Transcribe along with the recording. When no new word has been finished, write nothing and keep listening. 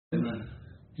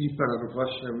y para Rufá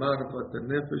Shemar, para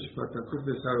Nefesh, para Takuf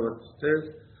de Sarvat Esther,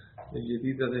 de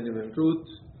Yedida de Nebenrut,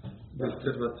 de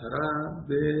Esther Batzara,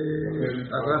 de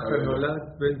Arraja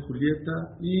Nolat, Ben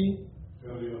Julieta y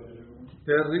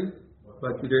Terry,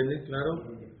 Batirene, claro,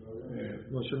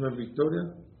 Moshe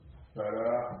Victoria,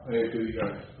 para que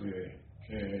digas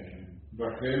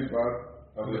Rachel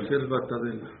Bat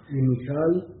Adela y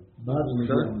Michal Bat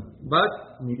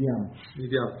Miriam.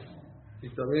 Y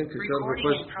también que está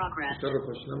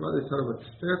Refashnama de Sarvat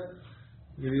Esther,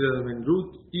 Yedida de Nebenrut,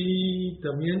 y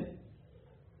también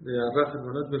de Arraja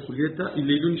Nolat, Ben Julieta, y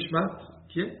Leilun Shmat,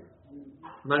 ¿quién?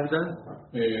 Magda,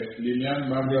 Lilian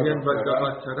Magda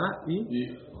Batzara y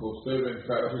José Ben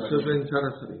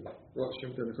Sara Sarim.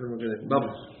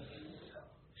 Vamos.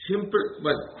 Siempre,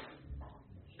 bueno,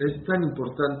 es tan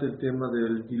importante el tema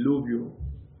del diluvio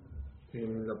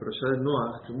en la parashá de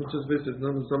Noah que muchas veces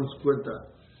no nos damos cuenta,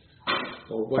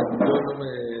 o bueno, yo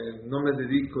no me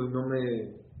dedico y no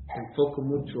me enfoco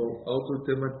mucho a otro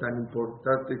tema tan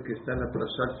importante que está en la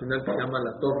parashá al final, que se llama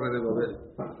la Torre de Babel.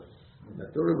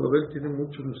 La Torre de Babel tiene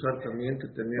mucho en usar también, que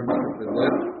teníamos que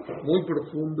aprender muy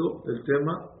profundo el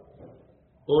tema.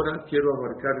 Ahora quiero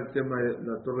abarcar el tema de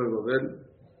la Torre de Babel.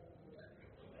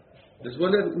 Les voy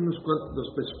a leer unos cuantos los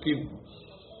pesukim.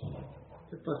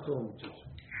 ¿Qué pasó, muchachos?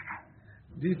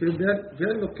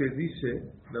 Vean lo que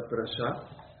dice la parashá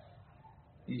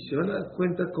y se van a dar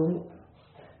cuenta cómo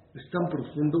es tan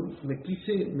profundo. Me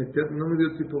quise meter, no me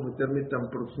dio tiempo de meterme tan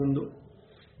profundo.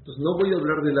 Entonces no voy a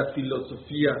hablar de la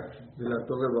filosofía de la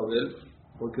Torre de Babel,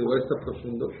 porque va a estar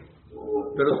profundo,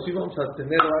 pero sí vamos a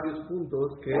tener varios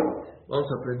puntos que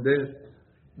vamos a aprender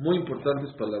muy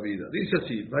importantes para la vida. Dice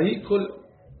así, Vahikol,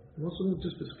 no son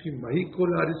muchos pesukim,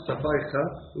 Vahikol Ares Safaeja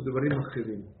Udevarim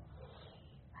Ajedim.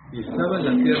 Y estaba en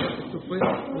la tierra, esto fue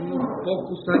unos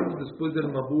pocos años después del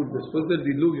Mabul, después del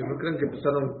diluvio, no crean que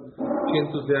pasaron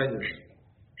cientos de años.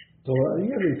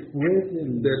 Todavía después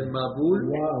del Mabul.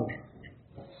 Wow.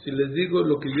 Si les digo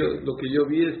lo que yo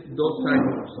vi es 2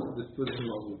 años después del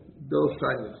Mabul. 2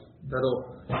 años. Claro,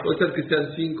 puede ser que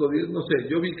sean 5, 10, no sé.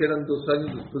 Yo vi que eran 2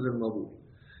 años después del Mabul.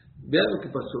 Vean lo que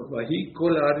pasó. Bají,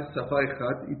 Kola, Ares, Safai,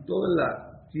 Hat, y toda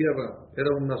la tierra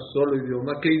era un solo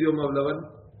idioma. ¿Qué idioma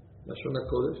hablaban? La Shona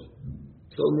Kodesh.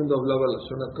 Todo el mundo hablaba la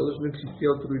Shona Kodesh. No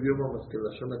existía otro idioma más que la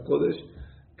Shona Kodesh,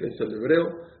 que es el hebreo.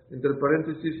 Entre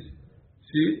paréntesis,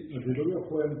 sí. El diluvio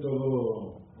fue en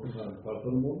todo. O sea, para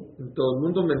todo el mundo. En todo el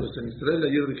mundo, menos en Israel,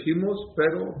 ayer dijimos,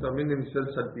 pero también en Israel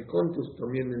salpicó, entonces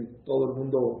también en todo el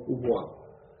mundo hubo agua.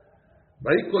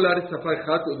 Vahikolar Safai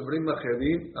Hat, Udbrim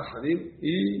Ahadim,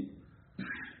 y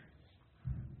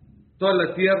toda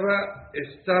la tierra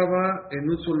estaba en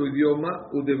un solo idioma,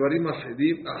 Udevarim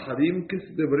Ahadim, ¿qué es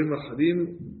Udevarim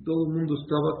Ahadim? Todo el mundo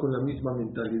estaba con la misma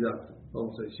mentalidad,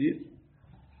 vamos a decir.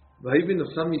 Vahibin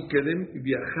Osam Mikedem, y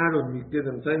viajaron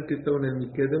Mikedem, ¿saben qué estaban en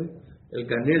Mikedem? El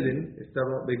Ganeden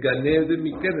estaba de Ganeden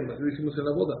Mikedem, así decimos en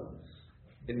la boda,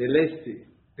 en el este.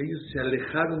 Ellos se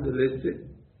alejaron del este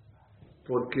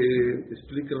porque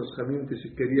explican los caminos que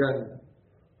se querían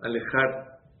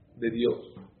alejar de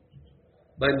Dios.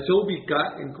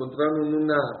 Baimsubika encontraron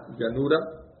una llanura,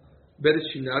 Ber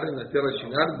Shinar, en la tierra de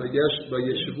Shinar,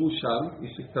 Vayeshvu Sham, y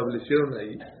se establecieron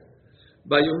ahí.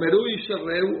 Vayomeru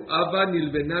Isharreu, Abba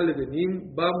Nilbena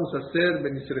Lebenim, vamos a hacer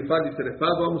Benisrefad y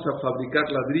Serefad, vamos a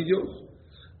fabricar ladrillos.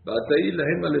 Bataí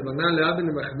Lahem Alemana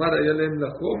Leaben Mahmar Ayalem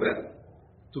Lahomer,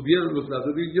 tuvieron los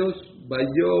ladrillos.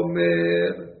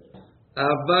 Vayomer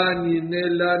Abba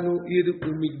Ninelanu Ir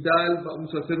Umigdal,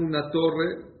 vamos a hacer una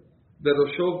torre.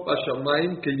 Beroshov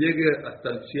Ashamaim, que llegue hasta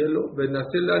el cielo.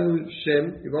 Benaselanu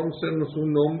Shem, y vamos a hacernos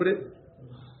un nombre.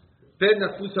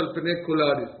 Penafus al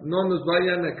penecolares, no nos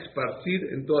vayan a esparcir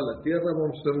en toda la tierra,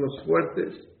 vamos a sernos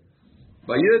fuertes.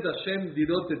 Vayered Hashem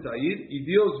dirot et Air, y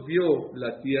Dios vio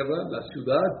la tierra, la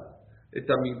ciudad, et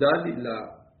Amigdal y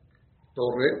la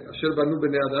torre, Asher Banu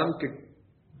Bene Adam,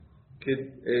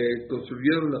 que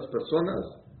construyeron las personas.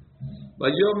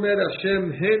 Vayomer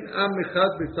Hashem hen am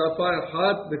echad besafa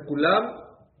echad bekulam.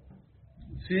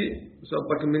 Sí, o sea,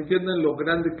 para que me entiendan lo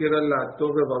grande que era la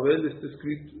Torre de Babel, está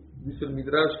escrito, dice el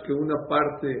Midrash, que una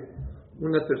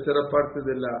tercera parte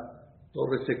de la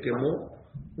torre se quemó,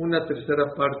 una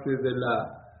tercera parte de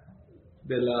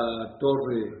la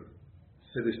torre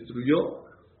se destruyó,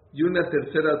 y una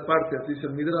tercera parte, así dice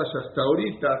el Midrash, hasta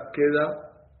ahorita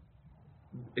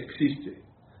existe.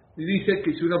 Y dice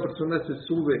que si una persona se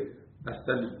sube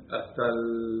hasta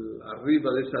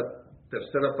arriba de esa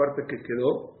tercera parte que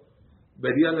quedó,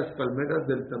 vería las palmeras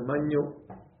del tamaño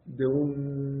de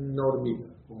una hormiga.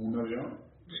 ¿Como un avión?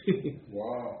 Sí.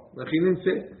 Wow.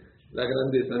 Imagínense, la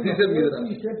grandeza. No, Dice el no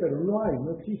Midrash. existe, pero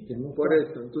no existe. No Por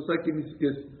está. eso, entonces hay quien dice que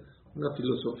es una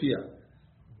filosofía.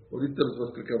 Ahorita les voy a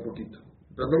explicar un poquito.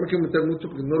 Pero no me quiero meter mucho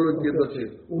porque no lo entiendo así.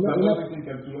 ¿No dicen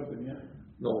que altura tenía?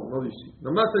 No dice.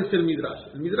 Nomás dice el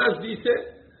Midrash. El Midrash dice,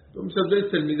 muchas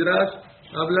veces el Midrash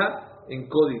habla en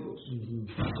códigos.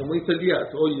 Como dice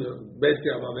Elías, oye,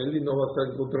 vete a Babel y no vas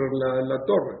a encontrar la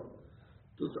torre.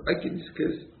 Entonces hay quien dice que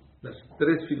es las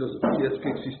tres filosofías que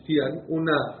existían.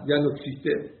 Una ya no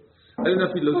existe. Hay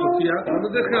una filosofía,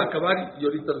 nos deja acabar y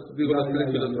ahorita les digo las tres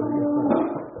filosofías.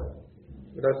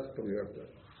 Gracias por llegar.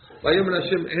 ויאמר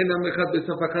השם הן אחד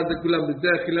בשפה אחת לכולם בזה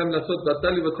אכילם לעשות ועתה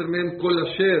לבשר מהם כל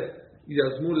אשר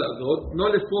יזמו לעשות. No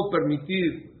les puedo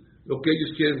permitir lo que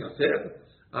ellos quieren hacer.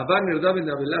 Abán Erdá Ben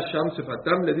Abelá Sham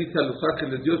Sefatam le dice a los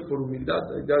ángeles Dios por humildad.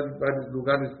 Ya en varios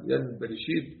lugares, ya en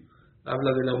Bereshit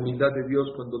habla de la humildad de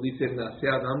Dios cuando dice nace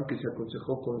Adán que se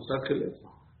aconsejó con los ángeles.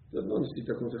 Entonces no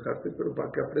necesita aconsejarte, pero para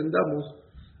que aprendamos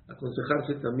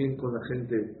aconsejarse también con la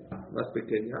gente más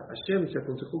pequeña. Hashem se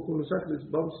aconsejó con los ángeles,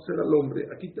 vamos a hacer al hombre.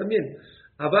 Aquí también,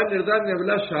 Abán Erdán y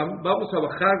Ablasham, vamos a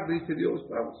bajar, dice Dios,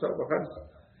 vamos a bajar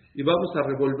y vamos a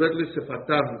revolverles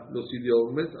Sefatam, los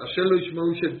idiomas, Ashelo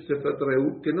Ishmael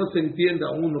Sefatreu, que no se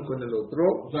entienda uno con el otro.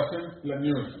 O sea, Hashem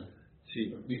planeó eso.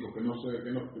 Sí. Dijo que no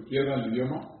pierdan el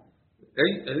idioma.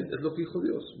 Es lo que dijo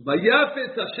Dios.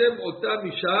 Vayafet Hashem Otam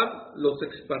Isham, los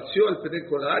esparció al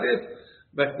Penecolares.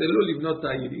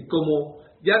 Y como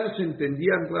ya no se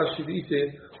entendían, Rashi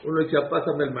dice, uno decía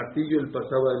pásame el martillo, él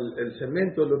pasaba el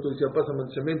cemento, el otro decía pásame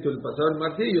el cemento, él pasaba el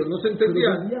martillo, no se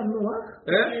entendían. ¿Vivía Noah?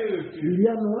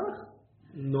 ¿Vivía Noah?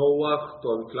 Noah,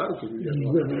 todo claro que vivía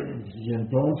Noah. ¿Y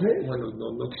entonces? Bueno,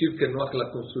 no quiere que Noah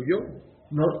la construyó.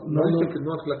 No dice que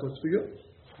Noah la construyó,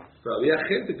 pero había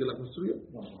gente que la construyó.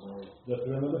 Ya se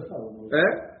habían dejado, ¿no?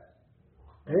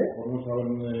 Por no saber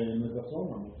en esa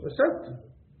zona. ¿No? Exacto.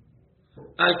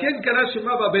 ¿Al quién cara se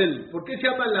llama Babel? ¿Por qué se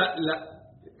llama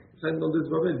 ¿saben dónde es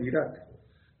Babel? Irak.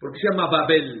 ¿Por qué se llama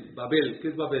Babel? Babel, ¿qué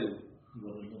es Babel?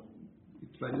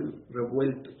 Israel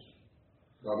revueltos.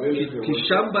 Babel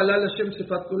Kisham Balal Hashem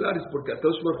Sefat Kolares, porque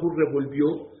Akadosh Baruj Hu revolvió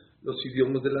los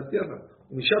idiomas de la tierra.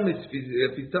 Misham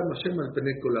Efitam Hashem al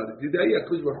Penei Kolares. Y de ahí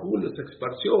Akadosh Baruj Hu los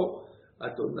esparció.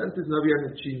 Antes no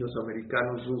habían chinos,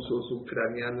 americanos, rusos,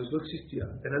 ucranianos, no existía.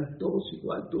 Eran todos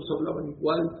igual, todos hablaban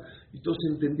igual y todos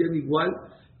se entendían igual.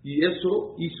 Y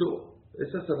eso hizo,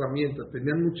 esas herramientas,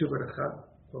 tenían mucha verajá.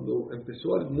 Cuando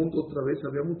empezó el mundo otra vez,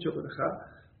 había mucha verajá,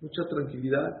 mucha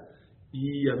tranquilidad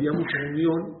y había mucha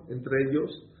unión entre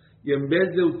ellos. Y en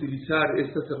vez de utilizar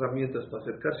estas herramientas para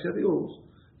acercarse a Dios,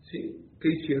 ¿sí? ¿Qué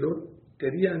hicieron?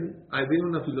 Había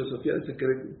una filosofía de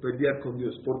querer pelear con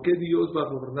Dios. ¿Por qué Dios va a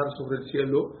gobernar sobre el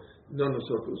cielo, no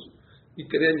nosotros? Y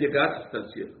querían llegar hasta el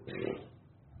cielo.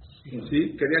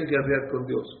 ¿Sí? Querían guerrear con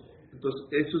Dios. Entonces,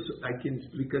 hay quien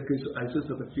explica que a eso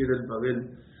se refiere el Babel,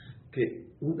 que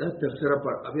una tercera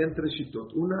parte, habían tres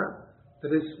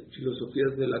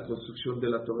filosofías de la construcción de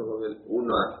la Torre de Babel.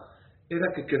 Una era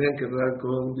que querían guerrear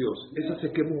con Dios. Esa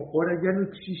se quemó. Ahora ya no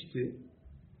existe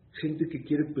gente que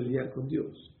quiere pelear con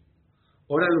Dios.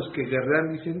 Ahora los que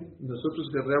guerrean dicen, nosotros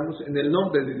guerreamos en el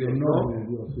nombre de Dios, ¿no? De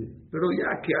Dios, sí. Pero ya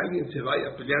que alguien se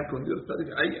vaya a pelear con Dios,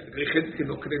 hay gente que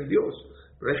no cree en Dios,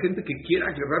 pero hay gente que quiera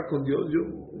guerrear con Dios,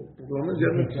 por lo menos ya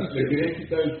no existe. ¿Le querían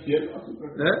quitar el cielo?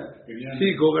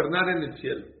 Sí, gobernar en el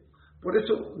cielo. Por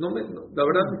eso, la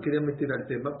verdad me quería meter al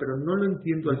tema, pero no lo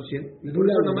entiendo al 100. Y por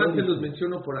eso nomás se los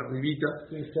menciono por arribita,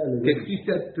 que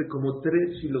existen como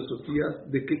tres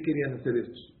filosofías de qué querían hacer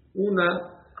estos. Una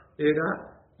era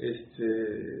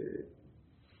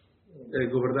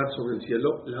gobernar sobre el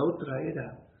cielo. La otra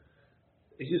era,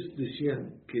 ellos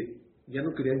decían que ya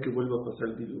no querían que vuelva a pasar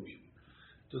el diluvio.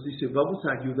 Entonces dice, vamos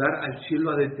a ayudar al cielo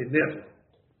a detenerlo.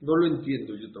 No lo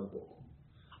entiendo yo tampoco.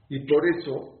 Y por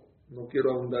eso, no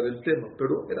quiero ahondar el tema,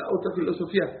 pero era otra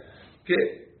filosofía, que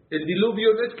el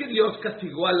diluvio no es que Dios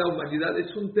castigó a la humanidad,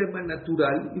 es un tema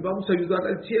natural y vamos a ayudar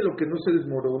al cielo que no se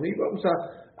desmorone y vamos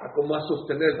a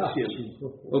sostener el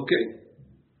cielo. ¿Ok?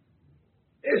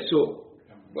 Eso,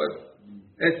 bueno,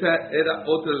 esa era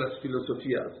otra de las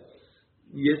filosofías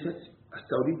y esa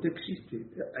hasta ahorita existe.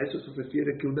 A eso se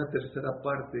refiere que una tercera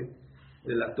parte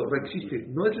de la torre existe.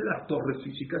 No es la torre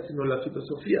física, sino la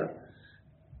filosofía.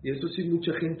 Y eso sí,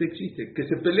 mucha gente existe. Que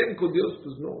se peleen con Dios,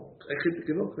 pues no. Hay gente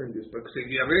que no cree en Dios, pero que se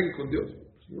guerreen con Dios.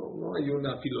 Pues no hay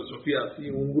una filosofía así,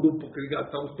 un grupo que diga,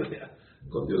 estamos peleando.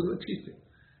 Con Dios no existe.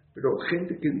 Pero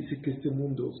gente que dice que este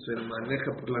mundo se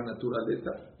maneja por la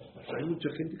naturaleza, hay mucha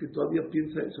gente que todavía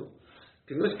piensa eso.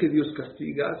 Que no es que Dios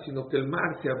castiga, sino que el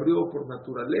mar se abrió por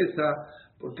naturaleza,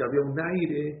 porque había un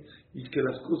aire, y que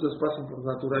las cosas pasan por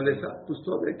naturaleza, pues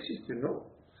todavía existe,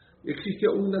 ¿no? Existe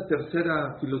una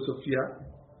tercera filosofía,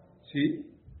 ¿sí?,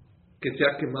 que se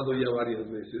ha quemado ya varias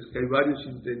veces, que hay varios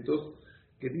intentos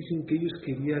que dicen que ellos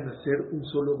querían hacer un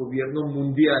solo gobierno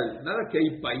mundial, nada que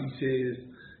hay países,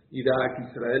 Irak,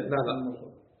 Israel, nada.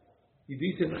 Y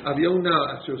dicen, había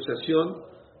una asociación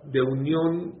de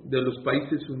unión de los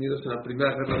países unidos en la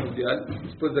Primera Guerra Mundial,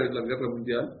 después de la Guerra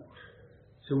Mundial,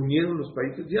 se unieron los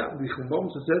países, ya, dijeron,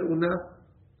 vamos a hacer una,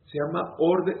 se llama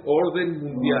orden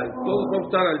mundial, todos vamos a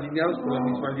estar alineados con la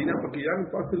misma línea, porque ya no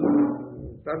pasan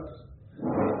los tantos.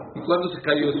 ¿Y cuándo se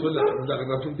cayó eso? En la Segunda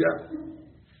Guerra Mundial.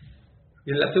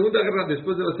 Y en la Segunda Guerra,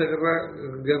 después de la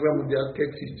Segunda Guerra Mundial, ¿qué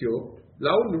existió?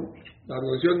 La ONU, la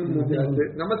Organización Mundial,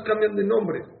 nada más cambian de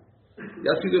nombre. Y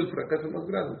ha sido el fracaso más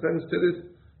grande. ¿Saben ustedes?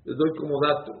 Les doy como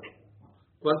dato.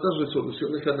 ¿Cuántas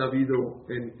resoluciones han habido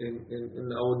en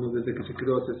la ONU desde que se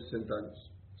creó hace 60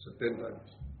 años? 70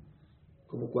 años.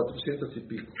 Como 400 y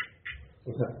pico.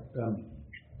 O sea,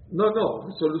 No,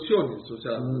 resoluciones, o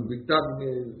sea,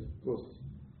 dictámenes, cosas.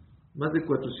 Más de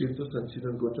 400 han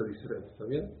sido en contra de Israel, ¿está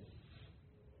bien?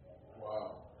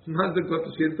 Wow. Más de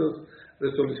 400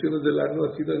 resoluciones de la ONU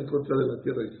han sido en contra de la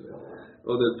tierra de Israel,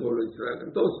 o del pueblo de Israel.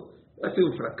 Entonces, ha sido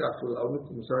un fracaso la ONU,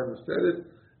 como saben ustedes.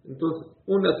 Entonces,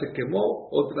 una se quemó,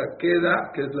 otra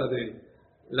queda, que es la de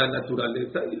la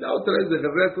naturaleza, y la otra es de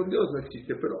guerrear con Dios, no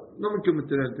existe. Pero no me quiero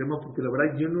meter en el tema, porque la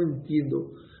verdad yo no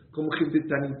entiendo cómo gente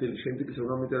tan inteligente, que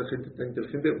seguramente la gente tan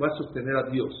inteligente, va a sostener a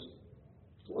Dios.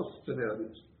 ¿Cómo vas a sostener a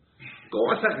Dios? ¿Cómo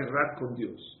vas a guerrar con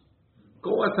Dios?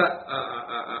 ¿Cómo vas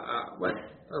bueno,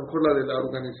 a lo mejor la de la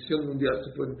Organización Mundial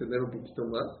se puede entender un poquito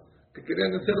más, que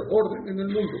querían hacer orden en el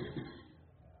mundo.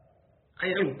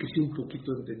 Hay algo que sí un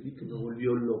poquito entendí que me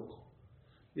volvió loco.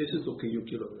 Y eso es lo que yo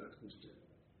quiero hablar con ustedes.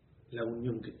 La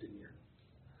unión que tenían.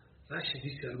 Rashi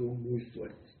dice algo muy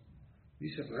fuerte.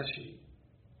 Dice Rashi,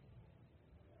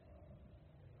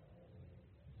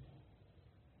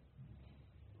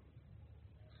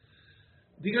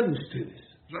 díganme ustedes,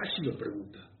 Rashi lo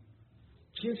pregunta,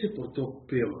 ¿quién se portó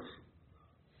peor?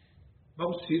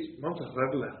 Vamos a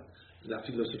agarrar la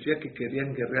filosofía que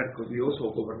querían guerrear con Dios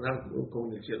o gobernar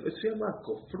con el cielo. Eso se llama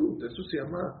kofrut, eso se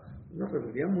llama una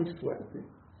rebelión muy fuerte.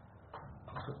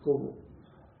 Jacobo,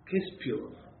 ¿qué es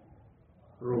peor?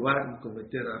 ¿Robar y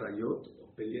cometer arayot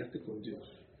o pelearte con Dios?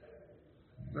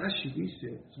 Rashi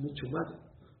dice, es mucho más,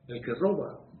 el que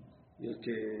roba y el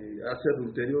que hace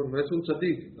adulterio no es un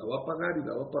tzadik, la va a pagar y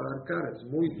la va a pagar cara, es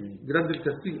muy grande el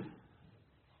castigo.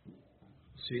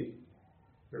 Sí,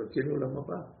 pero ¿quién no la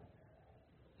mapa?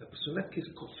 La persona que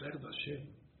es kofer Hashem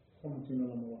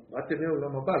va a tener un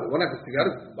mapa, lo van a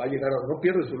castigar, va a llegar a, no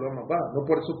pierde su mapa, no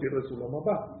por eso pierde su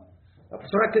mapa. La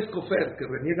persona que es kofer, que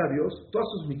reniega a Dios, todas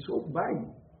sus mitzvot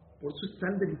van. Por eso es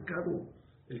tan delicado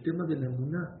el tema de la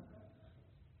emuná.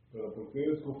 ¿Pero por qué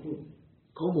es kofer?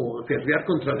 ¿Cómo? ¿Guerrear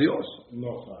contra Dios?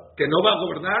 No sabe. ¿Que no va a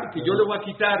gobernar? ¿Que yo le voy a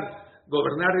quitar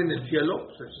gobernar en el cielo?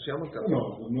 Pues eso se llama kafir.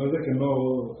 No es de que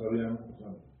no sabían.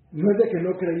 no es de que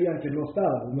no creían que no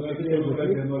estaba. No es que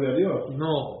no de a Dios.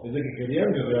 No. Es de que querían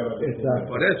que sea. Exacto.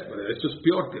 Por eso es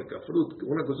peor que kafrut.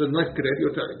 Una cosa no es creer y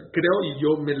otra, creo y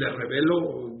yo me le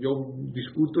revelo, yo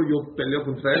discuto, yo peleo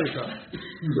contra él. O sea,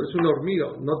 es una hormiga,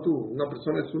 no tú. Una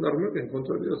persona es una hormiga en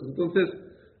contra de Dios. Entonces,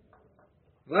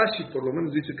 Rashi por lo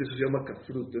menos dice que eso se llama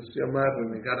kafrut, eso se llama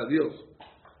renegar a Dios.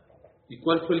 ¿Y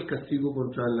cuál fue el castigo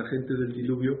contra la gente del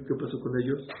diluvio? ¿Qué pasó con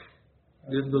ellos?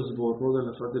 Dios los borró de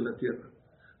la faz de la tierra.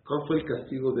 ¿Cuál fue el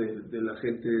castigo de la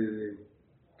gente?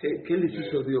 ¿Qué les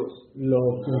hizo Dios?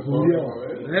 Los confundió.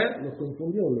 Los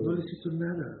confundió. No les hizo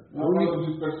nada.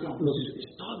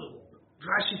 Es todo.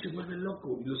 Rashi se vuelve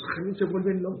loco y los Hanim se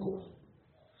vuelven locos.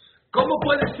 ¿Cómo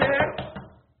puede ser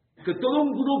que todo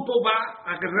un grupo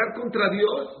va a guerrear contra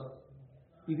Dios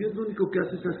y Dios lo único que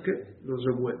hace es que los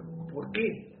revuelve? ¿Por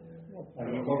qué?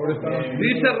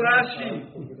 Dice Rashi,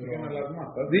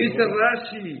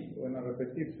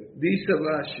 dice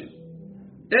Rashi,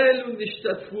 Elu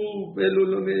nishtatfu, Elu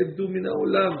lo ne'ebdu min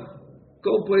ha'olam.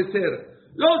 ¿Cómo puede ser?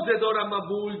 Los de Dora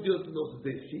Mabul, Dios los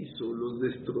deshizo, los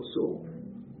destrozó,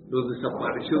 los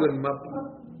desapareció del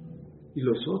mapa. Y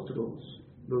los otros,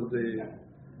 los de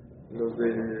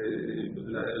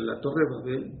la Torre de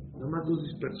Babel, nada más los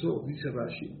dispersó, dice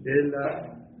Rashi.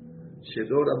 Ela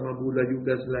Shedora Mabula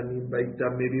Yugaslanim Baita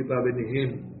Meriba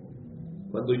Benehem.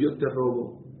 Cuando yo te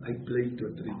robo, hay pleito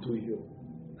entre tú y yo,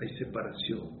 hay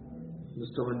separación. No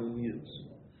estaban unidos,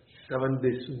 estaban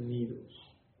desunidos.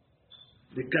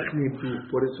 De carne y piel,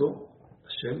 por eso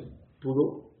Hashem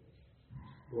pudo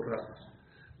borrarlos.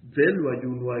 Velo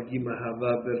ayuno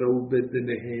agimahava beroubet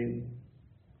benehem.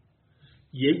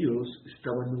 Y ellos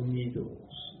estaban unidos,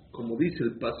 como dice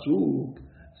el Pasuk.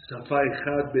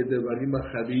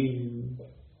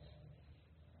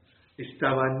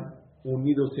 estaban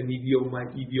unidos en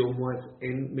idiomas,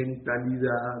 en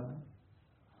mentalidad.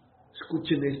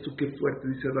 Escuchen esto, qué fuerte,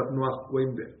 dice Rav Noach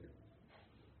Weinberg.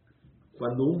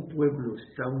 Cuando un pueblo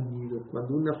está unido,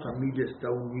 cuando una familia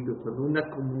está unida, cuando una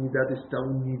comunidad está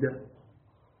unida,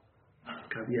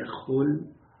 Kaviahol,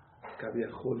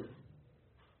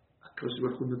 Akadosh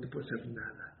Baruj Hu no te puede hacer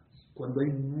nada. Cuando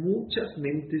hay muchas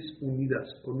mentes unidas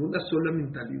con una sola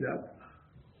mentalidad,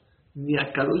 ni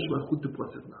Akadosh Baruj Hu te puede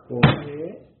hacer nada. ¿Por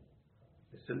qué?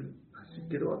 Así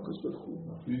quiero Akadosh Baruj Hu.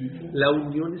 La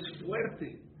unión es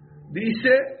fuerte.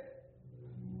 Dice,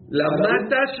 la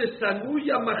mata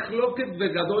shesanuya machloket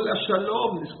vegadol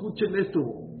shalom. Escuchen esto.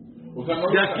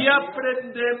 De aquí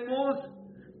aprendemos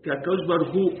que Akadosh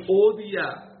Baruj Hu odia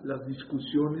las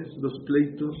discusiones, los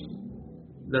pleitos,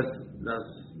 las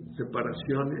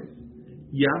separaciones,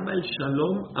 y ama el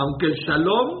shalom, aunque el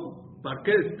shalom, ¿para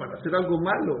qué? Para hacer algo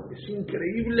malo. Es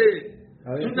increíble.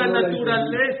 Ver, es una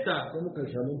naturaleza. ¿Cómo que el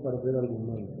shalom para hacer algo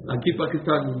malo? Aquí para que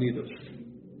estaban unidos.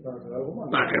 ¿Para hacer algo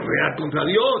malo? Para guerrear contra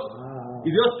Dios. Y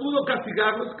Dios pudo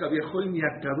castigarlos, Kaviahol, ni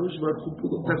Akadosh Baruj Hu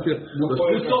pudo castigarlos.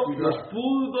 Los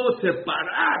pudo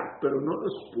separar, pero no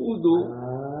los pudo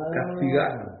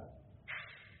castigar.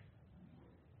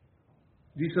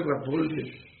 Dice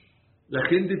Rafael, la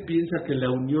gente piensa que la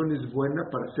unión es buena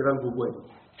para hacer algo bueno.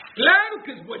 Claro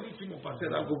que es buenísimo para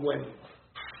hacer algo bueno.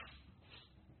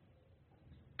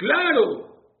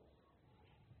 Claro.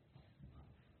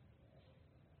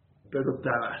 Pero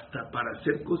hasta para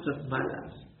hacer cosas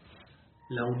malas,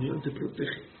 la unión te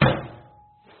protege.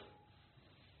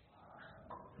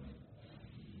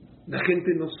 La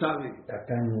gente no sabe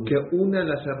que una de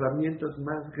las herramientas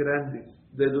más grandes,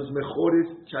 de los mejores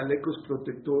chalecos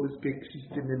protectores que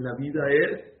existen en la vida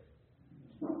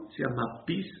se llama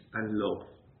Peace and Love.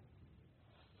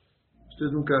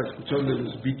 ¿Ustedes nunca escucharon de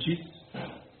los Bee Gees?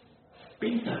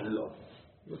 Peace and Love.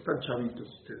 No están chavitos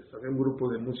ustedes. Había un grupo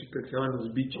de música que se llaman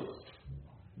los Bee Gees.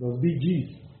 Los Bee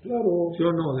Gees. Claro. ¿Sí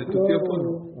o no? De tu tiempo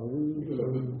no.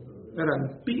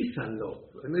 Eran Peace and Love.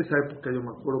 En esa época yo me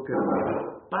acuerdo que era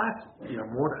paz y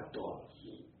amor a todos.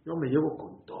 Yo me llevo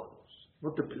con todos.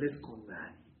 No te pelees con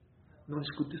nadie. No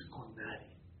discutes con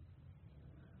nadie.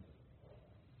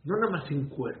 No nada más en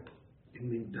cuerpo, en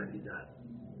mentalidad.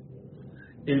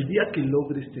 El día que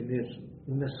logres tener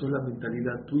una sola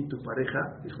mentalidad, tú y tu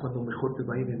pareja, es cuando mejor te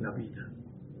va a ir en la vida.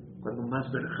 Cuando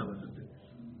más verajá vas a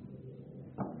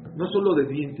tener. No solo de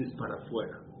dientes para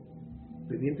afuera,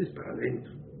 de dientes para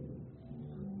adentro.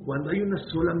 Cuando hay una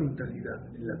sola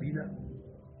mentalidad en la vida,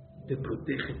 te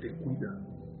protege, te cuida.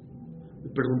 Me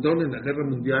preguntaron en la guerra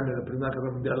mundial, en la primera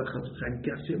guerra mundial, ¿saben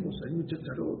qué hacemos? Hay mucha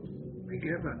tarot, hay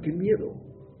guerra, qué miedo.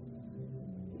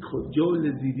 Dijo, yo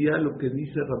les diría lo que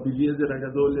dice Rabbi Eliezer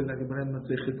Agadol en la Gemara en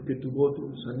Masejet Ketubot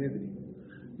Sanedrin.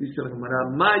 Dice la Gemara,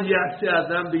 Maya se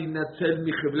Adam beinazel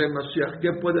mi Heble Mashiach.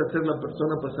 ¿Qué puede hacer la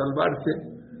persona para salvarse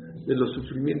de los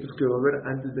sufrimientos que va a haber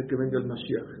antes de que venga el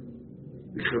Mashiach?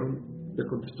 Le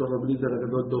contestó Rabbi Eliezer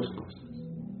Agadol dos cosas.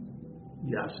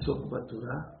 Yasok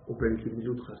Batorah o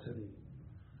Berikimilut Hasadim.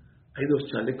 Hay dos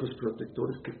chalecos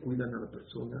protectores que cuidan a la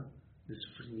persona de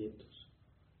sufrimientos.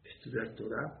 Estudiar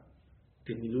Torah,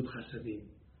 Gemilut Hasadim,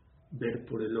 ver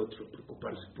por el otro,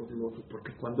 preocuparse por el otro,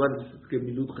 porque cuando haces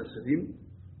Gemilut Hasadim,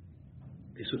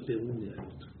 eso te une al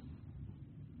otro.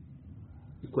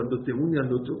 Y cuando te une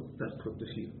al otro, estás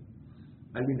protegido.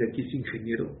 ¿Alguien de aquí es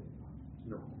ingeniero?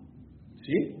 No.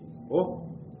 ¿Sí?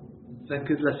 ¿Saben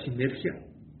qué es la sinergia?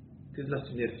 ¿Qué es la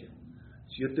sinergia?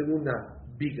 Si yo tengo una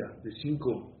viga de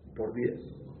 5 por 10,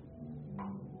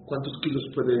 ¿cuántos kilos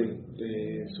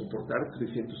puede soportar?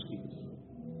 300 kilos.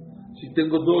 Si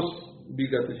tengo 2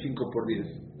 vigas de 5 por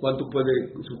 10, ¿cuánto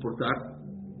puede soportar?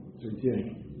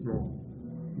 600. No,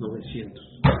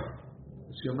 900.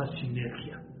 Se llama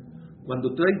sinergia.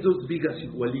 Cuando traes 2 vigas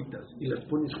igualitas y las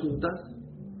pones juntas,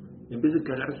 en vez de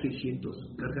cargar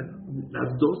 600,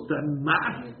 las dos dan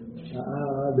más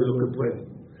de lo que pueden.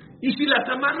 Y si las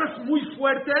amarras muy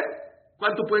fuerte,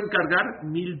 ¿cuánto pueden cargar?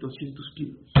 1200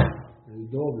 kilos. El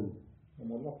doble.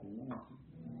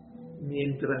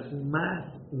 Mientras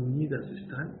más unidas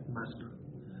están, más.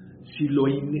 Si lo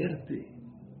inerte,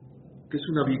 que es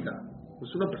una viga,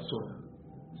 es una persona,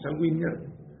 es algo inerte,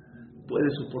 puede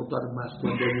soportar más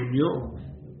cuando hay unión.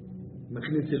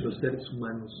 Imagínense los seres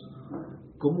humanos,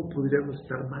 ¿cómo podríamos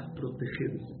estar más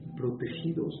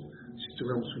protegidos si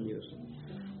estuviéramos unidos?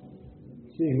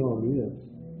 Sí, no, unidos.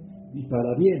 Y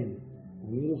para bien.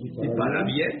 Unidos y para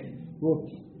bien.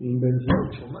 Invencible.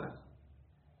 Mucho más.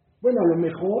 Bueno, a lo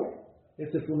mejor,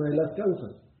 esta es una de las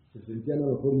causas. Se sentían a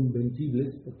lo mejor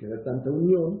invencibles porque había tanta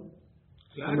unión.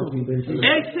 Claro.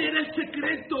 Ese era el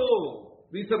secreto.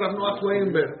 Dice Rav Noah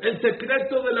Weinberg, el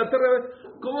secreto de la tierra,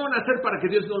 ¿cómo van a hacer para que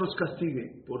Dios no los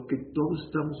castigue? Porque todos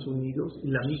estamos unidos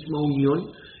en la misma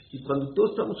unión, y cuando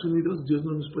todos estamos unidos, Dios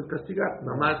no nos puede castigar.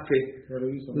 Nada más que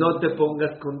no te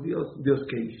pongas con Dios. ¿Dios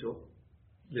qué hizo?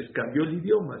 Les cambió el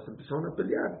idioma, se empezaron a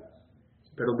pelear.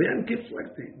 Pero vean qué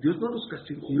fuerte, Dios no los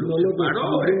castigó, Sí, los no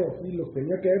separó. sí, los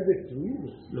tenía que haber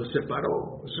destruido. Los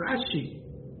separó. Rashi.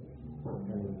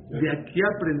 De aquí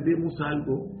aprendemos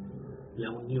algo,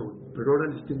 la unión. Pero ahora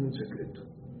les tengo un secreto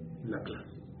en la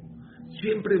clase.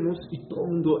 Siempre y todo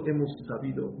el mundo hemos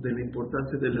sabido de la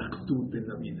importancia de la actitud en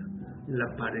la vida, en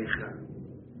la pareja,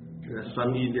 en las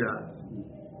familias.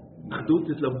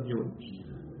 Actitud es la unión.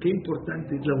 Qué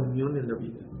importante es la unión en la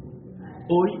vida.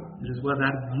 Hoy les voy a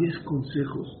dar 10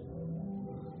 consejos,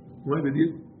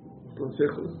 10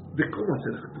 consejos de cómo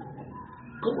hacer actitud.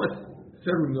 ¿Cómo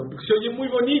hacer unión? Porque se oye muy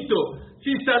bonito,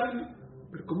 sí saben,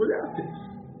 pero ¿cómo le haces?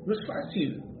 No es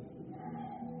fácil.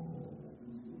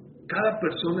 Cada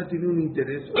persona tiene un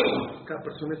interés, cada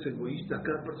persona es egoísta,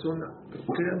 cada persona, pero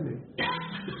créanme,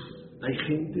 hay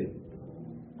gente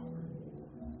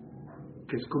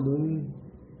que es como un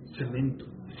cemento,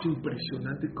 es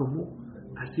impresionante cómo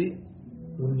hace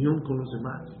unión con los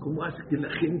demás, cómo hace que la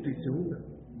gente se una.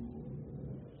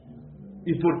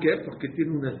 ¿Y por qué? Porque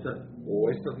tiene estas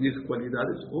 10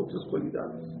 cualidades, otras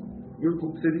cualidades. Yo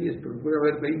encontré 10, pero puede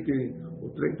haber 20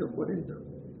 o 30 o 40,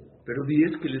 pero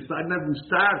 10 que les van a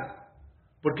gustar.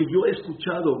 Porque yo he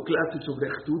escuchado clases sobre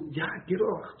actitud, ya quiero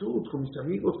actitud con mis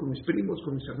amigos, con mis primos,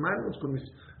 con mis hermanos, con mis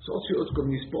socios, con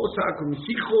mi esposa, con mis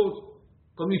hijos,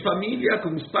 con mi familia,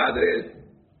 con mis padres.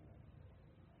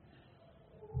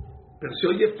 Pero se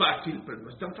oye fácil, pero no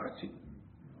es tan fácil.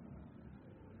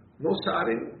 No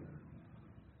saben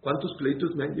cuántos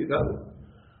pleitos me han llegado.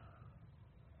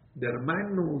 De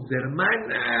hermanos, de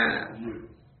hermanas.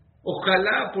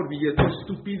 Ojalá por billetes,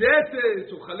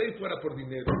 estupideces, ojalá y fuera por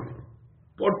dinero.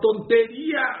 Por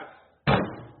tonterías.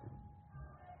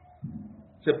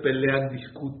 Se pelean,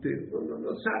 discuten,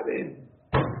 no saben.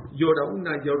 Llora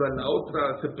una, llora la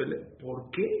otra, se pelean.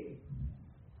 ¿Por qué?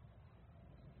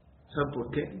 ¿Saben por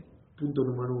qué? Punto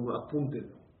número 1,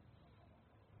 apúntenlo.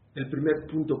 El primer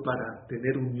punto para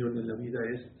tener unión en la vida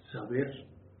es saber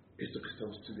esto que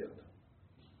estamos estudiando.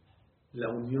 La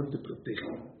unión te protege.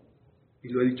 Y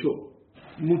lo he dicho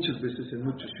muchas veces en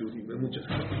muchos shurim, en muchas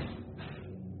cosas.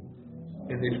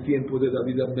 En el tiempo de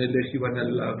David Amelech iban a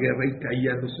la guerra y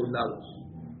caían los soldados.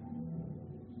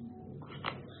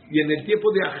 Y en el tiempo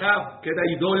de Ahab, que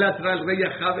era idólatra, el rey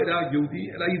Ahab era yudí,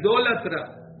 era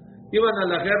idólatra. Iban a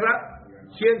la guerra,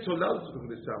 100 soldados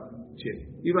regresaban,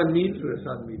 100. Iban 1000,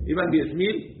 regresaban 1000. Iban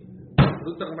 10,000.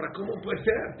 Pregunta la Gemara, ¿cómo puede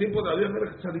ser? El tiempo de David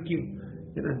Amelech tzadikim.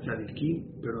 Eran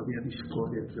tzadikim, pero había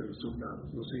discordia entre los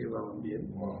soldados, no se llevaban bien,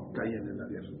 caían en la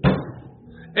guerra.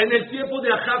 En el tiempo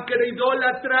de Ahab, que era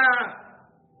idólatra,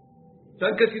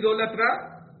 ¿saben qué es idólatra?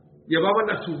 Llevaban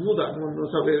a su Buda, no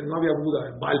había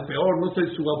Buda, al peor, no sé,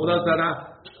 su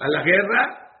Abodazara, a la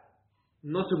guerra,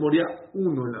 no se moría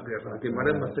uno en la guerra, que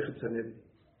María Masejet Sanedrin.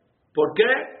 ¿Por qué?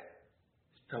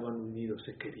 Estaban unidos,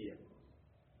 se querían.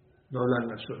 No hablan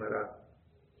la Shonará,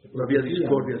 no había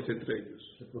discordias entre ellos.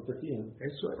 Se protegían.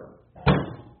 Eso era.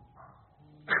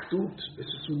 Actitud,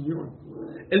 eso es unión.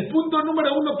 El punto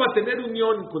número 1 para tener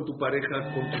unión con tu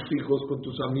pareja, con tus hijos, con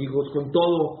tus amigos, con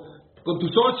todo, con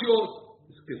tus socios,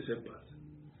 es que sepas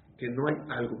que no hay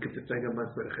algo que te traiga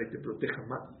más verja y te proteja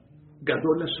más.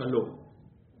 Gadol Shalom.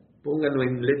 Pónganlo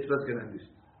en letras grandes.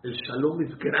 El Shalom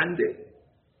es grande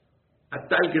a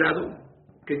tal grado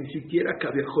que ni siquiera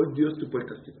Kaviahol Dios te puede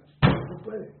castigar. No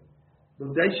puede.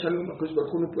 Donde hay Shalom, pues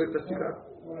Baruj Hu no puede castigar.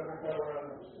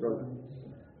 No.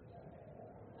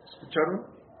 ¿Escucharon?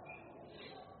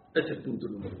 Ese es el punto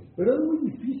número 1. Pero es muy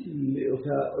difícil, o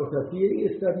sea, sí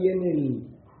está bien el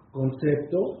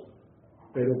concepto,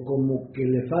 pero como que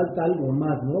le falta algo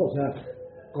más, ¿no? O sea,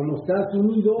 como estás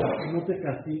unido, no te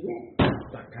castigo,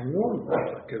 está cañón.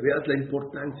 Para que veas la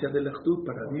importancia de la actitud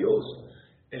para Dios.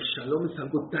 El Shalom es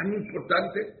algo tan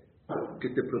importante que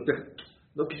te protege.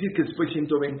 No quiere decir que después de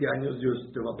 120 años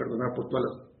Dios te va a perdonar por todas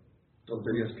las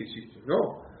tonterías que hiciste.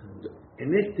 No.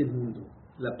 En este mundo,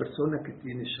 la persona que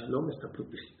tiene Shalom está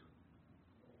protegida.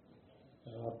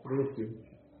 Aprecio.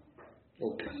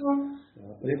 Okay.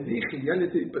 Les dije, ya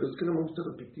les dije, pero es que no me gusta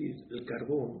repetir. El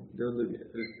carbón, ¿de dónde viene?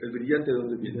 El brillante, ¿de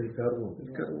dónde viene? El carbón.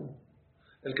 El carbón.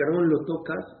 El carbón lo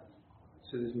tocas,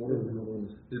 se desmorona.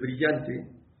 El brillante,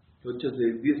 lo echas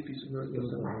de 10 pisos, no.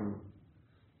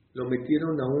 Lo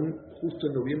metieron justo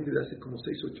en noviembre de hace como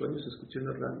 6 o 8 años, escuché en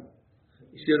la radio.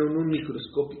 Hicieron un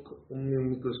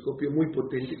microscopio muy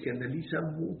potente que analiza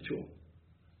mucho,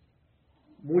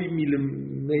 muy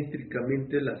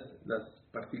milimétricamente las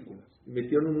partículas.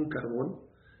 Metieron un carbón,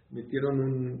 metieron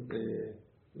un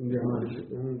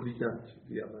brillante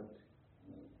diamante.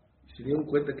 Y se dieron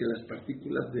cuenta que las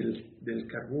partículas del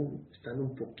carbón están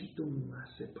un poquito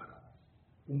más separadas.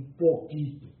 Un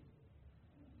poquito.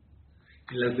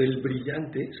 Y las del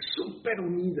brillante, súper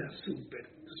unidas, súper.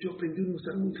 Entonces yo aprendí a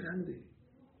usar muy grande.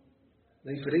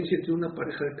 La diferencia entre una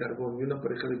pareja de carbón y una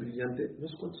pareja de brillante, no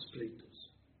es cuántos pleitos.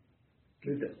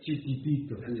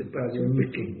 Chiquitito. La separación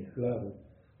pequeña. Claro.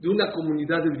 De una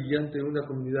comunidad de brillante a una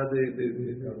comunidad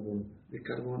de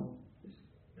carbón,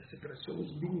 la separación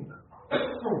es mínima.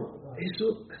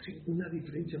 Eso hace una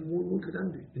diferencia muy, muy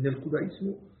grande. En el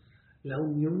judaísmo, la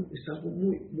unión es algo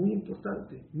muy, muy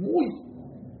importante.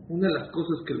 Una de las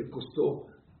cosas que le costó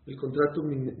el contrato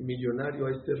millonario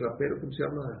a este rapero, ¿cómo se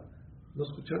llama? ¿No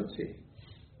escucharon? Sí.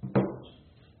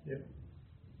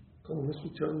 ¿Cómo no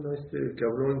escucharon a este que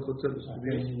habló en contra de los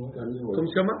judíos? ¿Cómo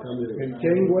se llama?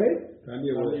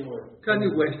 Kanye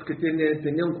West, que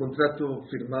tenía un contrato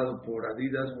firmado por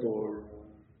Adidas, por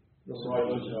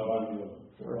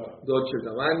Dolce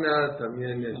Gabbana,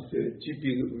 también JP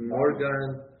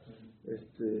Morgan.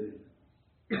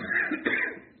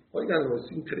 Oiganlo,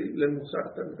 es increíble el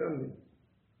Musar tan grande.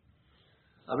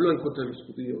 Habló en contra de los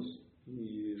judíos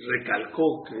y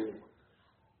recalcó que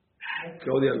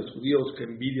odia a los judíos, que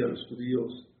envidia a los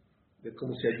judíos, de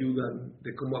cómo se ayudan,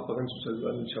 de cómo apagan sus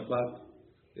ayudas en Shabbat,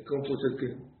 de cómo puede ser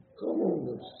que,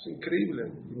 cómo, es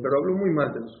increíble, pero habló muy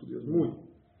mal de los judíos, muy.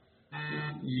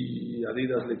 Y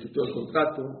Adidas le quitó el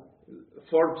contrato.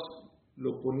 Forbes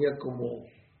lo ponía como,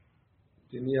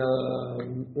 tenía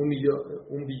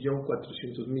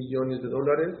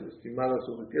 $1.400.000.000 estimada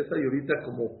su riqueza, y ahorita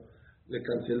como le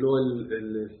canceló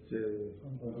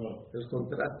el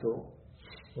contrato,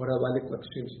 ahora vale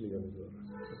 $400 millones.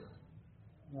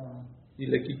 Y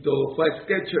le quitó, fue a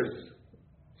Skechers,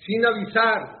 sin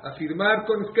avisar, a firmar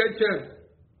con Skechers.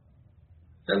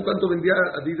 ¿Saben cuánto vendía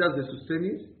Adidas de sus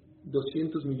tenis?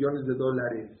 $200 millones.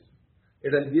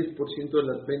 Era el 10% de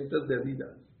las ventas de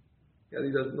Adidas. Y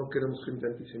Adidas, no queremos gente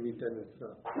antisemita en nuestra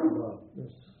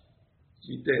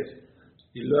CITES.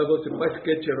 Y luego se fue a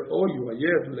Skechers, hoy o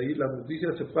ayer, leí la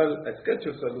noticia, se fue a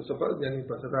Skechers, a los zapatos, ya ni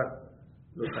pasará.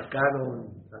 Lo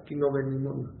sacaron, aquí no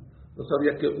venimos, no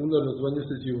sabía que uno de los dueños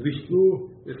es Yehudi,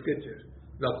 Skechers.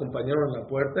 Lo acompañaron a la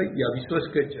puerta y avisó a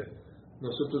Skechers.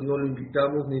 Nosotros no lo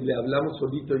invitamos ni le hablamos,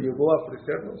 solito llegó a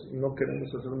ofrecernos y no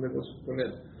queremos hacer un negocio con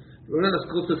él. Pero una de las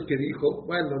cosas que dijo,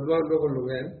 bueno, luego lo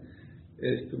ven,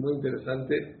 muy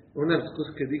interesante, una de las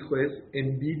cosas que dijo es,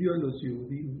 envidio a los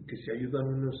Yehudim que se ayudan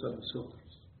unos a los otros.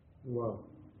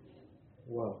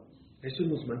 Wow. Eso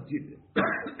nos mantiene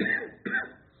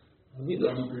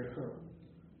unidos.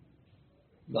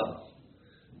 Vamos.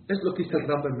 Es lo que dice el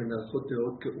Rambam en Menachot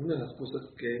Teot, que una de las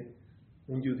cosas que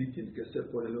un yudí tiene que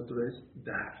hacer por el otro es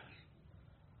dar.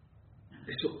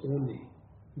 Eso une.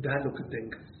 Da lo que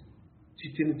tengas.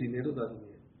 Si tienes dinero, da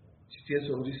dinero. Si tienes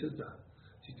sonrisas, da.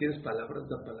 Si tienes palabras,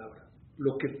 da palabras.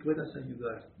 Lo que puedas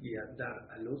ayudar y a dar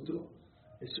al otro,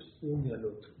 eso une al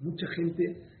otro. Mucha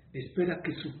gente espera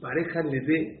que su pareja le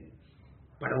dé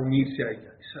para unirse a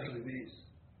ella. Es al revés.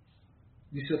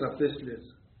 Dice Rapesler,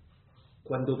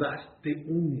 cuando das, te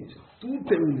unes. Tú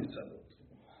te unes al otro.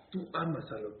 Tú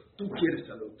amas al otro. Tú quieres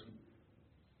al otro.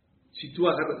 Si tú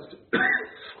agarras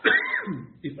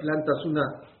y plantas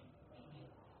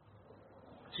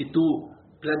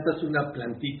una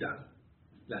plantita,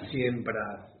 la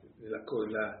siembras, la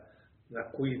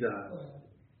cuidas,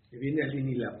 y viene alguien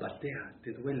y la patea,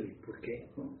 te duele. ¿Por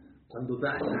qué? Cuando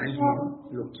das a alguien,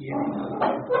 lo quieres,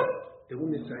 te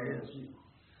unes a él.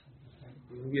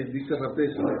 Muy bien, dice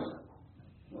Rapesler,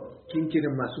 ¿quién quiere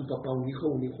más, un papá, un hijo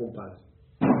o un hijo, un padre?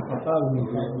 Papá, un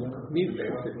hijo. 1000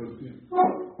 veces.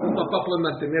 Un papá puede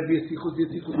mantener 10 hijos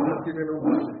no mantienen a un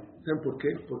padre. ¿Saben por qué?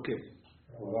 ¿Por qué?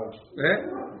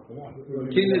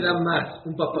 ¿Quién le da más?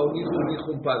 ¿Un papá, un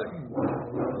hijo, un padre?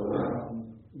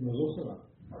 Los dos se van.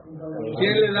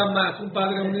 ¿Quién le da más? ¿Un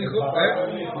padre, un hijo?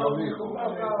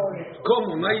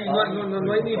 ¿Cómo? No hay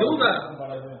ni duda.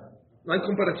 No hay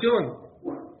comparación.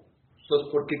 Entonces,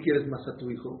 ¿por qué quieres más a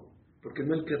tu hijo? Porque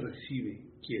no el que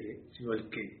recibe quiere, sino el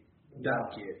que da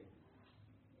quiere.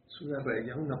 Es una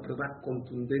raya, una prueba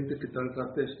contundente que trae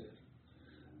Rapesler.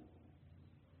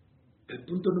 El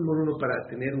punto número 1 para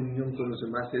tener unión con los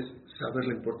demás es saber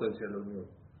la importancia de la unión.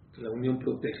 Que la unión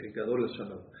protege, que adora el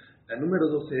shalom. La número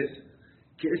 2 es,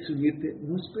 quieres unirte,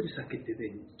 no esperes a que te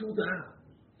den, tú da.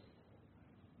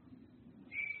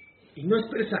 Y no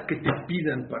esperes a que te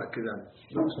pidan para que dan.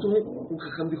 Me gustó, un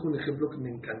jajam dijo un ejemplo que me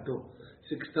encantó.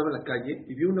 Dice que estaba en la calle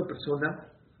y vio una persona,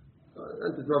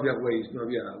 antes no había Waze, no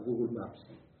había Google Maps.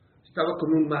 estaba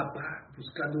con un mapa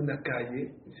buscando una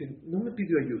calle. Dice, no me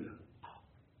pidió ayuda,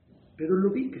 pero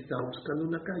lo vi que estaba buscando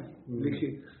una calle. Le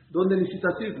dije, ¿dónde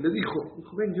necesitas ir? Le dijo,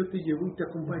 ven, yo te llevo y te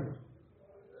acompaño.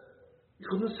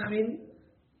 Dijo, no saben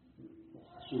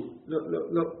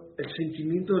el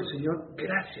sentimiento del Señor,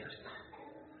 gracias.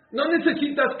 No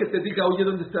necesitas que te diga, oye,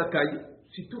 ¿dónde está la calle?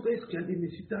 Si tú ves que alguien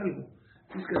necesita algo,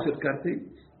 tienes que acercarte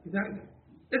y darle.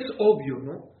 Es obvio,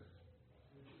 ¿no?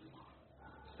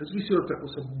 Les voy a decir otra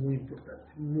cosa muy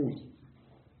importante, muy.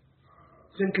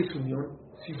 ¿Saben qué es unión?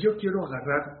 Si yo quiero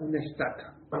agarrar una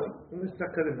estaca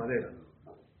de madera,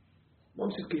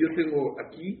 vamos a decir que yo tengo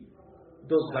aquí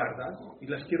 2 bardas y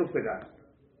las quiero pegar,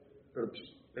 pero pues,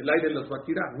 el aire las va a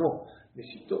tirar. No,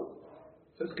 necesito,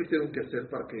 ¿sabes qué tengo que hacer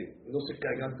para que no se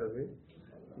caigan también?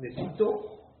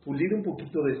 Necesito pulir un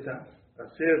poquito de esta,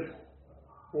 hacer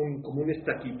como una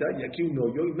estaquita y aquí un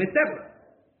hoyo y meterla.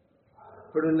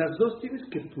 Pero en las dos tienes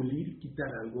que pulir y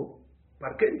quitar algo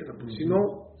para que entre, porque si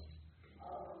no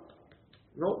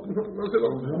se va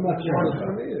a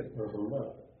poner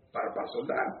para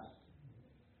soldar.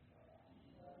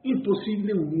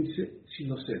 Imposible unirse si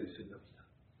no cedes en la vida.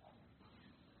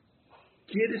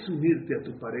 ¿Quieres unirte a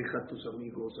tu pareja, a tus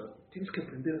amigos? Tienes que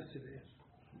aprender a ceder.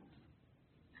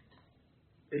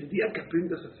 El día que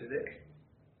aprendas a ceder,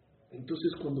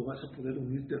 entonces cuando vas a poder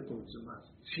unirte con los demás.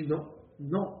 Si no,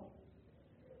 no.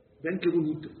 Vean qué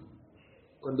bonito.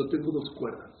 Cuando tengo 2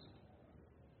 cuerdas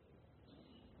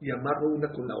y amarro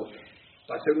una con la otra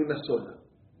para hacer una sola,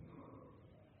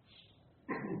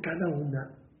 cada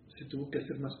una se tuvo que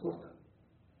hacer más corta,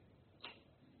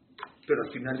 pero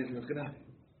al final es más grande.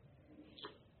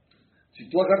 Si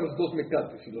tú agarras 2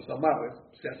 mecates y los amarras,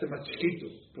 se hace más chiquito,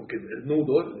 porque el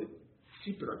nudo,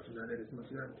 sí, pero al final eres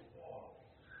más grande.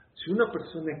 Si una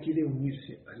persona quiere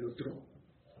unirse al otro,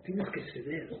 tienes que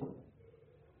ceder.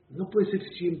 No puede ser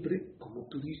siempre como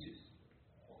tú dices,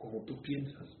 o como tú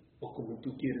piensas, o como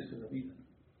tú quieres en la vida.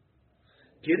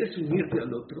 ¿Quieres unirte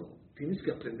al otro? Tienes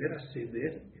que aprender a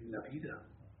ceder en la vida.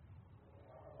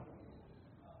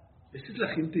 Esa es la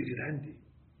gente grande.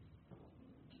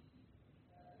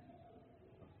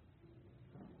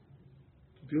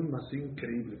 Vi un más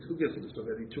increíble, creo que ya se los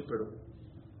había dicho, pero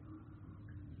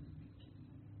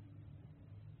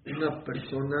una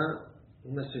persona,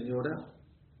 una señora,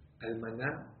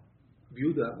 almaná,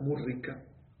 viuda, muy rica,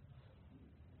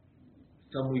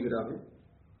 está muy grave,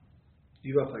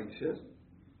 iba a fallecer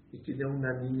y tenía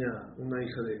una niña, una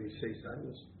hija de 16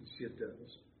 años, 17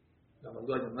 años. La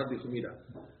mandó a llamar, dijo, mira,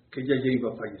 que ella ya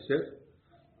iba a fallecer,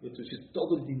 y entonces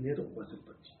todo el dinero va a ser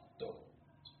para ti, todo.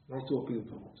 No estuvo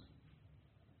pidiendo famoso.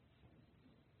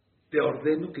 Te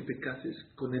ordeno que te cases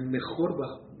con el mejor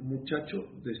muchacho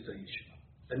de esta isla.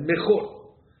 El mejor.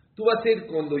 Tú vas a ir,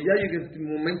 cuando ya llegue el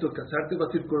momento de casarte,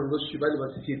 vas a ir con el Rosh Shiva y le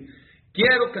vas a decir,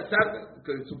 quiero casarme,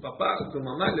 que su papá, su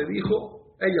mamá le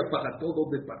dijo, ella paga todo,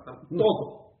 departamento,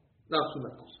 todo. No, es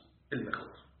una cosa, el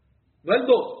mejor. No el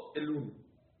 2, el 1.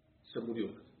 Se murió.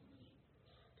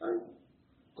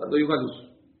 Cuando iba a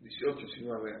los 18,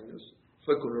 19 años,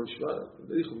 fue con el Rosh Shiva,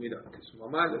 le dijo, mira, que su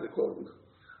mamá le dejó, dijo,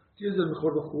 ¿quién es el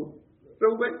mejor bajur?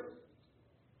 Reubén.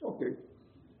 Ok.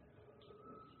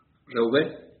 Reubén.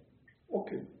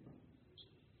 Ok.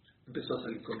 Empezó a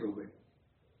salir con Rubén.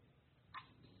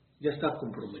 Ya estaba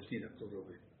comprometida con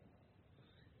Rubén.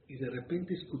 Y de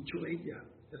repente escuchó ella,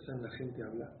 ya saben, la gente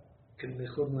habla, que el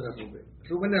mejor no era Rubén.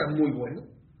 Rubén era muy bueno,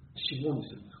 Shimón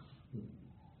es el mejor.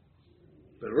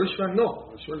 Pero Roshua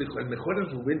no. Roshua le dijo, el mejor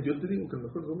es Rubén, yo te digo que el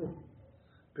mejor es Rubén.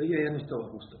 Pero ella ya no estaba a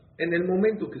gusto. En el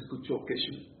momento que escuchó que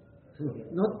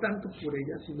no tanto por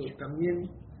ella, sino también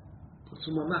por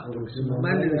su mamá. Porque su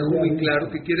mamá le dejó muy claro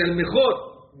que quiere el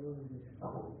mejor.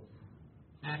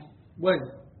 Bueno,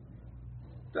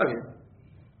 está bien.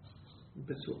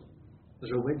 Empezó.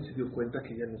 Rubén se dio cuenta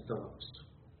que ya no estaba a gusto.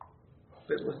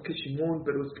 Pero es que Shimón,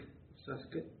 pero es que, ¿sabes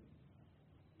qué?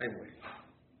 Ahí muere.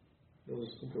 No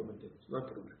nos comprometemos, no hay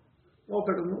problema. No,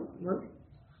 pero no.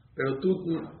 Pero tú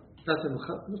estás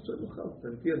enojado. No estoy enojado, te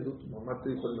entiendo. Tu mamá te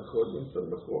dijo el mejor, yo no soy el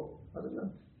mejor.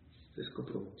 Adelante. Se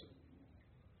comprometió.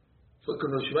 Fue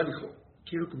con el Shiva y dijo,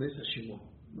 quiero que me des a Shimón.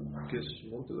 ¿Quieres a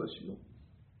Shimón? Te doy a Shimón.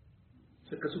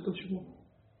 Se casó con Shimón.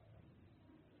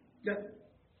 Ya.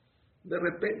 De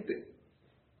repente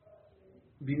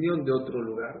vinieron de otro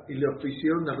lugar y le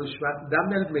ofrecieron a Rosh Hashanah,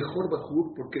 dame al mejor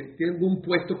bajur porque tengo un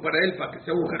puesto para él, para que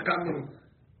sea un jajam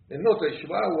en otra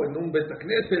yeshiva o en un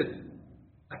Betacneset.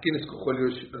 ¿A quién escogió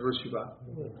el Rosh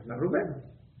Hashanah? A Rubén.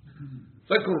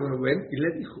 Fue con Rubén y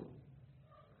le dijo,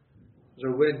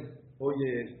 Rubén,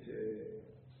 oye,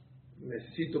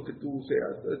 necesito que tú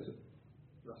seas esto.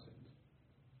 No acepto.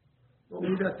 No,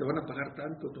 mira, te van a pagar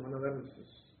tanto, te van a dar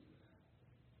esos.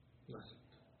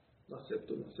 No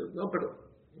acepto. No, pero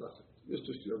no acepto. Yo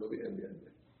estoy estudiando bien.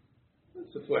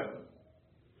 Se fueron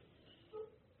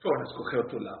a escoger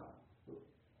otro lado.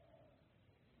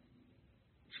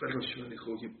 Fue el Rosh y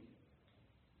dijo, oye,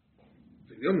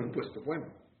 le dieron un puesto bueno.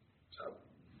 O sea,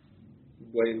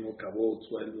 bueno, acabó,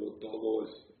 sueldo, todo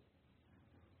eso.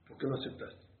 ¿Por qué no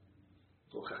aceptaste?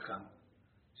 Dijo, jajam,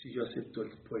 si yo acepto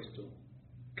el puesto,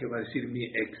 ¿qué va a decir mi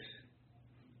ex?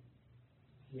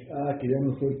 Que ya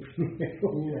no soy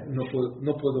primero.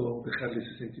 No puedo dejarle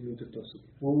ese sentimiento toda su vida.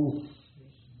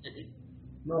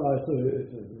 No, esto es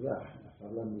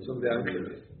hablando. Son de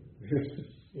ángeles.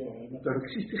 Pero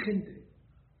existe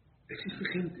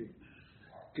gente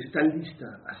que está lista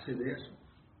a hacer eso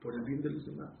por el bien de los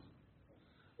demás.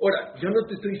 Ahora, yo no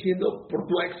te estoy diciendo por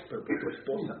tu ex, pero por tu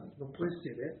esposa. No puedes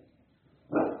ceder.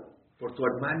 Por tu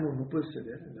hermano no puedes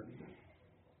ceder en la vida.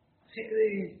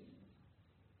 Cede.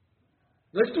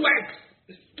 No es tu ex,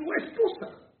 es tu esposa.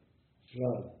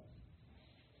 Claro.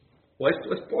 O es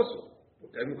tu esposo.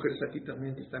 Porque hay mujeres aquí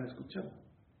también que están escuchando.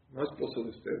 No esposo de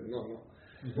ustedes, no.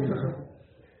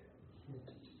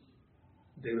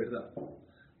 De verdad,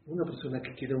 una persona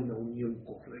que quiera una unión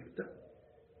correcta,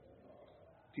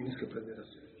 tienes que aprender a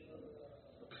hacer.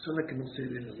 Una persona que no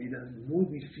cede en la vida es muy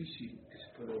difícil que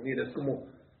se pueda unir. Es como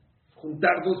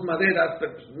juntar dos maderas,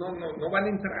 pero pues no van a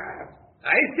entrar.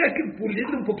 A este hay que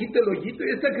pulirle un poquito el hoyito y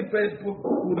a este hay que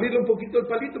pulirle un poquito el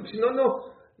palito, pues si no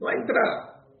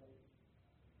entra.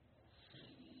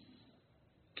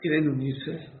 ¿Quieren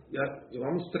unirse? Ya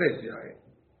llevamos 3 ya.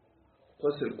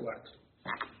 ¿Cuál es el 4?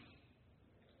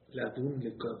 La Dun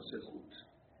le Sehut.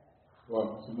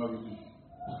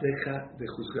 Deja de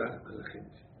juzgar a la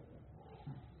gente.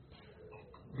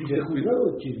 ¿De juzgar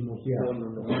o chismosear?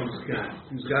 No.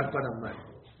 Juzgar para mal.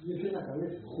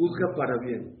 Juzga para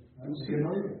bien.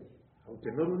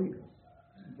 Aunque no lo digas.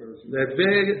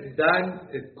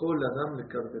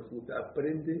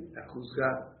 Aprende a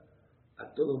juzgar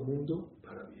a todo mundo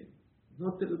para bien.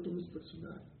 No te lo tomes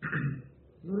personal.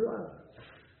 No lo hagas.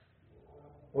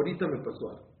 Ahorita me pasó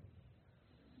algo.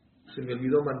 Se me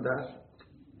olvidó mandar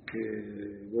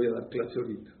que voy a dar clase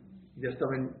ahorita. Ya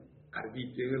estaba en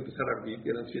Arbit, iba a empezar Arbit,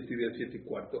 eran 7:10,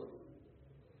 7:15.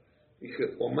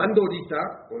 Dije, o mando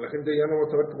ahorita, o la gente ya no va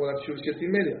a saber que voy a dar Shur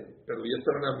 7:30, pero ya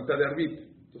estaban a mitad de Arbit.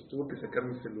 Entonces tuve que sacar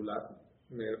mi celular.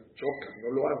 Me choca, no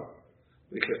lo hago.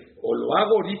 Dije, o lo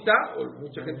hago ahorita, o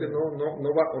mucha gente no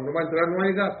va a entrar, no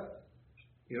hay gas.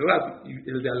 Y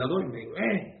el de al lado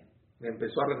me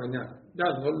empezó a regañar. Ya,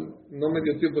 no me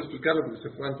dio tiempo a explicarlo porque se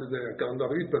fue antes de acabando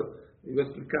Arbit, pero me iba a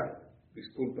explicar.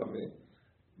 Discúlpame.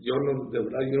 De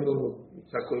verdad, yo no lo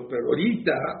saco, pero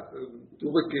ahorita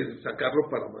tuve que sacarlo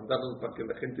para mandarlo, para que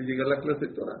la gente llegue a la clase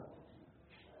de Torah.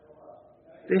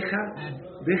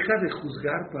 Deja de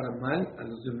juzgar para mal a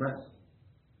los demás.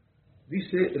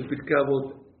 Dice el Pirkei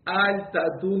Avot, Al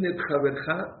tadun et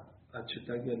haverja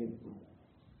achetagi alimkum.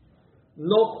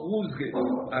 No juzgues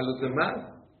a los demás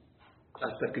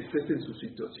hasta que estés en su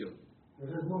situación.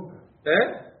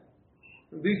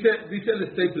 Dice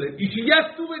el Stapler, y si ya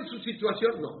estuve en su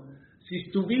situación, no. Si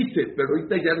estuviste, pero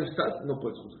ahorita ya no estás, no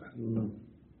puedes juzgar.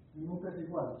 Nunca es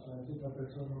igual, o sea, es otra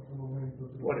persona, otro momento.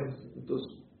 Por eso,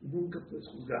 entonces, nunca puedes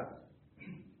juzgar.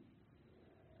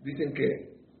 Dicen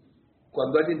que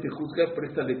cuando alguien te juzga,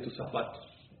 préstale tus zapatos.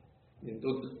 Y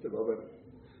entonces te va a ver.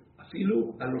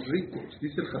 Afilo a los ricos,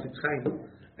 dice el Hafetz Haim.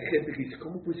 Hay gente que dice,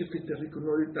 ¿cómo puede ser que este rico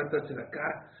no dé tanta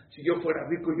acá? Si yo fuera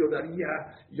rico, yo daría,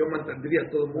 yo mantendría a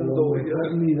todo el mundo.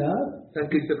 ¿Saben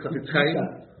qué dice el Hafetz Haim?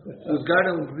 Juzgar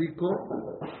a un rico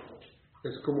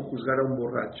es como juzgar a un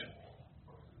borracho.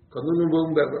 Cuando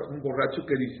uno ve un borracho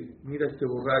que dice, mira este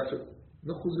borracho,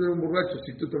 no juzgues a un borracho,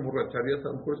 si tú te emborracharías, a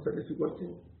lo mejor estarías igual que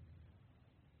él.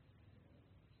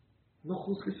 No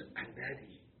juzgues a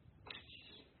nadie.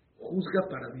 Juzga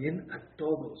para bien a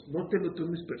todos. No te lo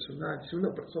tomes personal. Si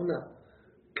una persona,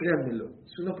 créanmelo,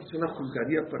 si una persona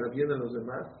juzgaría para bien a los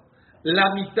demás,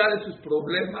 la mitad de sus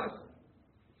problemas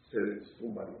se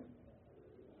desfumarían.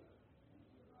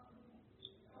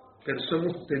 Pero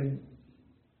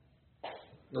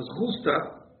nos gusta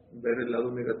ver el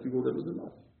lado negativo de los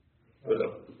demás.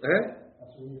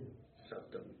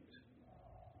 Exactamente.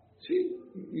 Sí,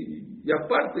 y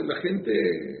aparte la gente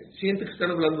siente que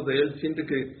están hablando de él, siente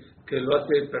que lo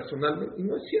hace personalmente, y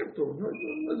no es cierto, no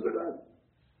es verdad.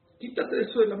 Quítate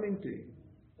eso de la mente.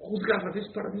 Juzga a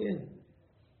veces para bien.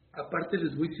 Aparte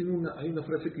les voy a decir hay una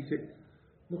frase que dice,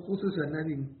 no juzgues a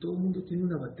nadie, todo el mundo tiene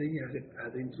una batalla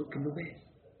adentro que no ves.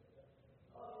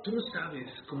 Tú no sabes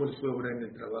cómo les fue ahora en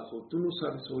el trabajo, tú no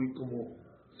sabes hoy cómo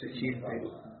se siente,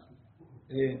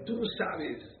 tú no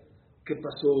sabes qué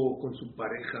pasó con su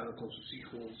pareja, con sus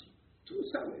hijos, Tú no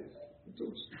sabes.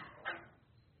 Entonces,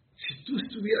 si tú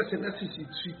estuvieras en esa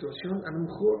situación, a lo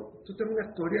mejor tú también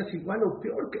actuarías igual o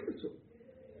peor que eso.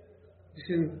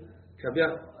 Dicen que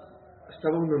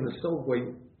estaba uno en el subway,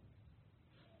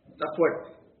 está fuerte,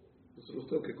 eso los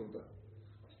tengo que contar.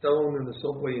 Estaba uno en el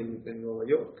subway en Nueva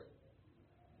York,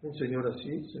 un señor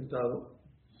así, sentado,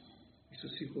 y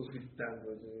sus hijos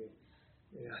gritando,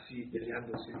 así,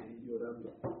 peleándose y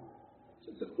llorando.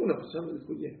 Se acercó una persona y le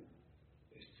dijo, oye,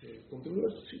 controla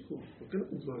a tus hijos, ¿por qué no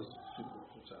controlas a tus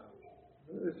hijos? O sea,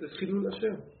 es Hilul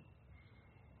Hashem.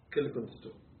 ¿Qué le contestó?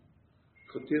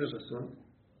 Dijo, tienes razón,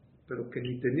 pero que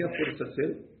ni tenía fuerzas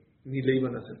él, ni le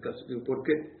iban a hacer caso. Digo, ¿por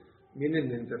qué?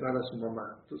 Vienen a enterrar a su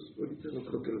mamá. Entonces, ahorita no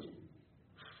creo que los...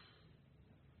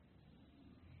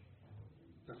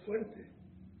 Está fuerte.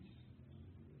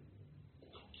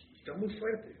 Está muy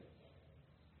fuerte.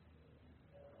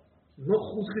 No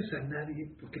juzgues a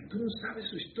nadie, porque tú no sabes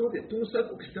su historia, tú no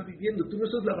sabes lo que está viviendo, tú no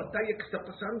sabes la batalla que está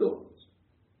pasando.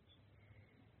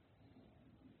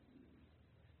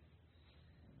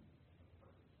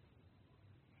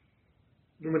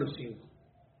 Número 5.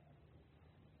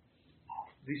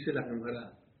 Dice la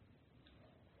Gemara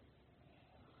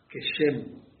que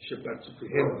Shem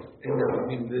shepartzutehem en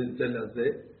andomim de las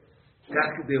de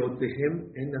kach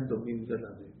deotehem en andomim de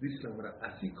las de. Dice la Gemara,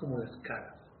 así como las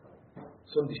caras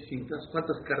son distintas.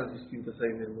 ¿Cuántas caras distintas hay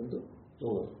en el mundo?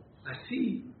 Todas.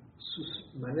 Así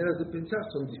sus maneras de pensar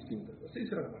son distintas. Así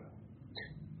dice la Gemara.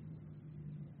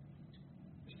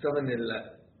 Estaba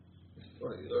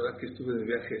ahora que estuve de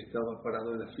viaje, estaba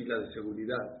parado en la fila de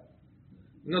seguridad.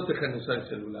 No te dejan usar el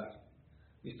celular.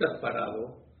 Y estás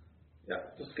parado. Ya,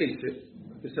 entonces, ¿qué hice?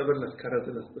 Empecé a ver las caras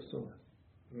de las personas.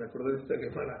 Me acordé de esta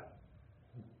Gemara.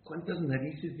 ¿Cuántas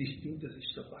narices distintas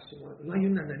está pasando? No hay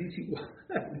una nariz igual.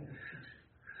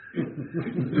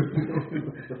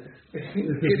 Es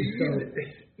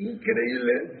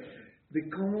increíble de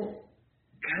cómo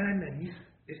cada nariz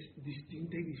es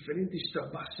distinta y diferente.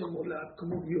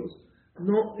 Como Dios,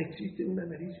 no existe una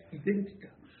nariz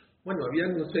idéntica. Bueno, había,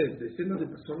 no sé, decenas de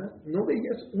personas, no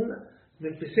veías una. Me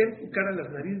empecé a enfocar a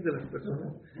las narices de las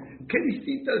personas. Qué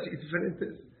distintas y diferentes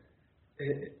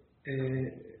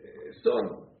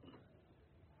son.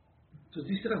 Entonces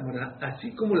dice la Gemara,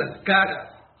 así como las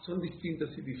caras son distintas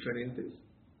y diferentes,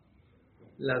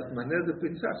 las maneras de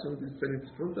pensar son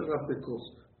diferentes. Pregunta Rab de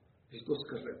Costa, el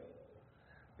Costa Reb.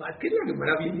 ¿Para qué la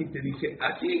Gemara viene y te dice,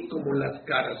 así como las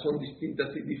caras son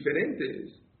distintas y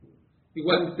diferentes,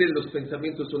 igualmente los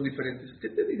pensamientos son diferentes? ¿Qué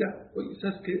te diga? Oye,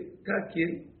 ¿sabes qué? Cada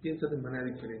quien piensa de manera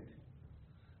diferente.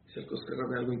 Dice el Costa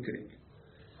Reb algo increíble.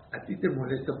 ¿A ti te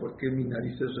molesta porque mi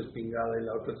nariz es respingada y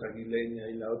la otra es aguileña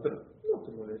y la otra? No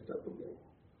te molesta porque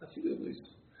así lo he visto.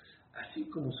 Así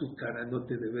como su cara no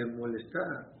te debe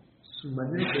molestar, su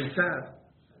manera de pensar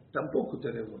tampoco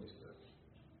te debe molestar.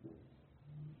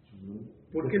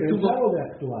 Porque ¿De pensar o de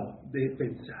actuar? De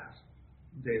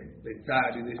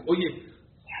pensar y de... Oye,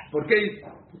 ¿por qué?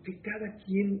 Porque cada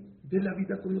quien ve la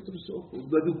vida con otros ojos,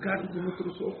 lo educar con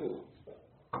otros ojos.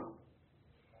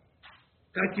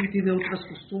 Cada quien tiene otras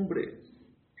costumbres.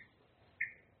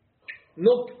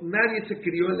 No, nadie se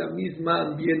crió en el mismo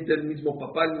ambiente, el mismo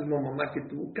papá, el mismo mamá que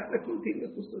tú. Cada quien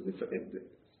tiene cosas diferentes.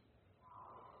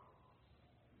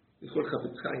 Dijo el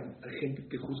Hafetz Haim, hay gente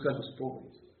que juzga a los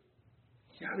pobres.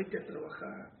 Ya vete a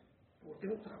trabajar. ¿Por qué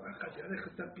no trabajas? Ya deja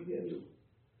de estar pidiendo.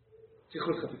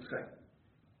 Dijo el Hafetz Haim.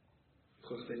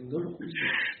 Dijo el Haim, no lo juzgues.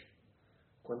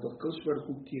 Cuando Akadosh Baruj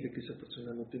Hu quiere que esa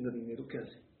persona no tenga dinero, ¿qué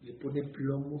hace? Le pone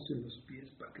plomos en los pies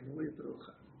para que no vaya a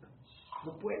trabajar.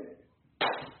 No puede.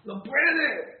 ¡No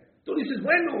puede! Tú dices,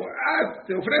 bueno,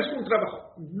 te ofrezco un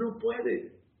trabajo. No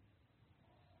puede.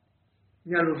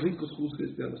 Ni a los ricos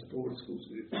juzgues, ni a los pobres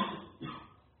juzgues.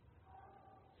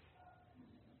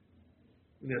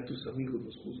 Ni a tus amigos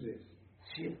los juzgues.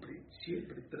 Siempre,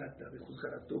 siempre trata de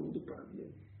juzgar a todo el mundo para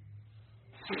bien.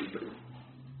 Siempre.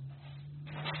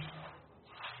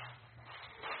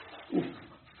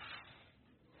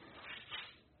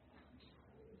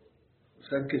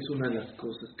 ¿Saben qué es una de las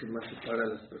cosas que más separa a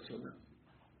las personas?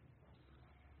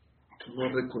 No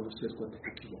reconocer cuando te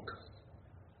equivocas.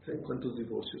 ¿Saben cuántos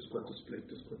divorcios, cuántos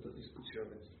pleitos, cuántas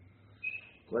discusiones?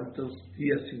 ¿Cuántos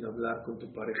días sin hablar con tu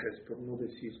pareja es por no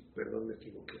decir, perdón, me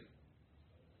equivoqué?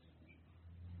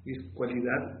 Y es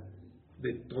cualidad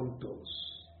de tontos.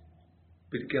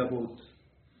 Pirkei Avot.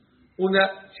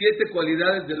 7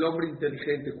 cualidades del hombre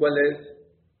inteligente. ¿Cuál es?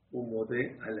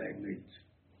 Umodé a la emet.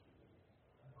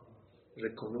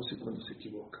 Reconoce cuando se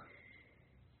equivoca.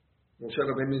 Moshe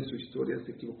Rabbeinu en su historia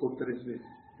se equivocó 3 veces.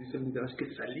 Dice el Midrash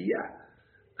que salía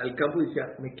al campo y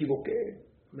decía, me equivoqué.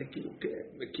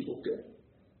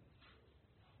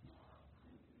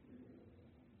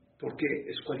 Porque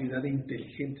es cualidad de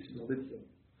inteligentes, no de...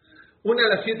 Una de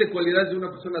las 7 cualidades de una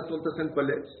persona tonta, ¿saben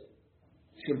cuál es?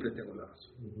 Siempre tengo la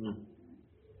razón.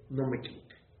 No me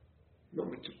equivoqué. No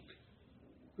me equivoqué.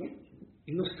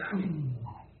 Y no saben.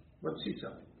 Bueno, sí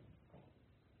saben.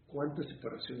 ¿Cuántas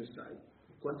separaciones hay?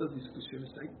 ¿Cuántas discusiones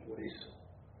hay por eso?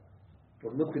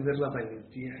 Por no tener la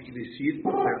valentía y decir,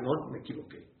 perdón, me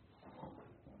equivoqué.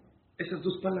 Esas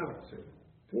 2 palabras,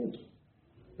 punto.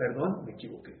 Perdón, me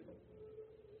equivoqué.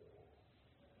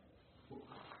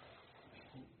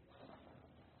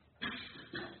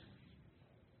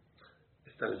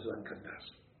 Esta les va a encantar.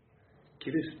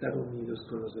 ¿Quieres estar unidos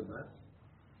con los demás?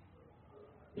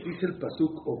 Dice el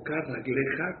pasuk, Okar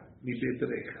ragleja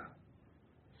miletreja.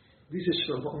 Dice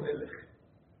Shlomo Melech,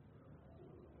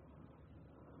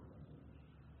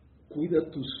 cuida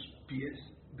tus pies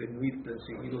de no ir tan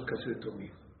seguido a casa de tu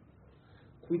amigo.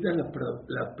 Cuida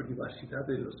la privacidad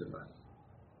de los demás.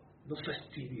 No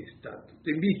fastidies tanto.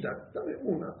 Te invitan, dame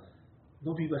una.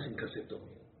 No vivas en casa de tu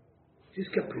amigo.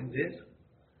 Tienes que aprender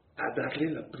a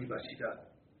darle la privacidad.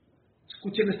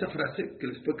 Escuchen esta frase que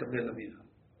les puede cambiar la vida.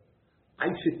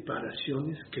 Hay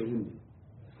separaciones que unen.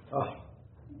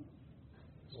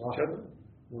 ¿Escucharon?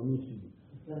 Buenísimo.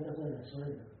 Está en casa de la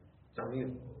suegra.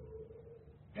 También.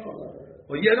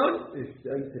 ¿Oyeron?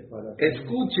 Hay separación.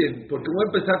 Escuchen, porque voy a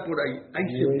empezar por ahí. Hay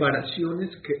separaciones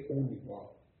que unen.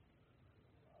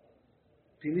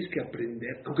 Tienes que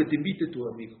aprender, aunque te invite tu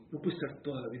amigo, no puedes estar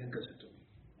toda la vida en casa de tu amigo.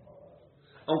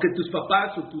 Aunque tus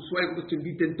papás o tus suegros te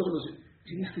inviten todos,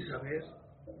 tienes que saber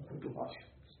tu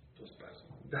espacio,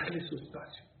 darle su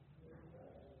espacio.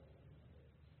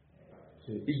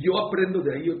 Sí. Y yo aprendo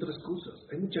de ahí otras cosas.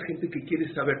 Hay mucha gente que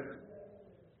quiere saber,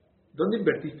 ¿dónde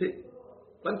invertiste?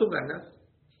 ¿Cuánto ganas?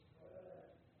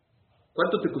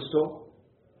 ¿Cuánto te costó?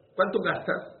 ¿Cuánto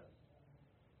gastas?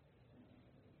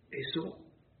 Eso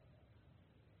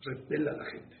repela a la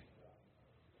gente.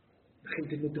 La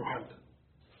gente no te aguanta.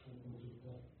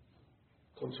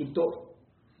 Consultor.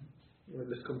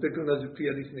 Les conté que una vez fui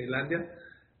a Disneylandia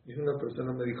y una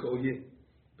persona me dijo, oye,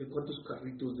 ¿ve cuántos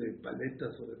carritos de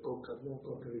paletas o de coca? No,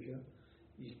 coca,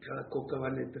 y cada coca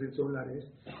vale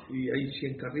 $3 y hay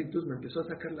 100 carritos. Me empezó a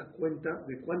sacar la cuenta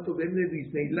de cuánto vende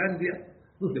Disneylandia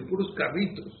de puros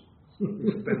carritos.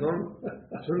 Dije, perdón,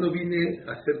 yo no vine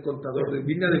a ser contador,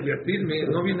 vine a divertirme,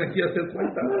 no vine aquí a hacer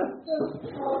cuenta.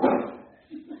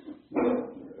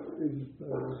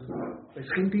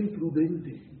 Es gente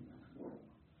imprudente.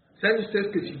 ¿Saben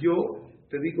ustedes que si yo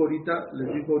les digo ahorita,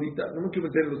 no me quiero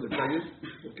meter en los detalles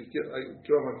porque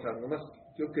quiero avanzar, nomás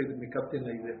quiero que me capten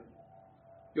la idea.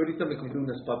 Yo ahorita me compré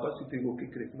unas papas y te digo, ¿qué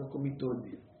crees? No comí todo el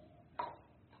día.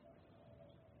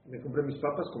 Me compré mis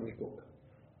papas con mi coca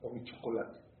o mi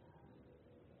chocolate.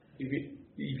 Y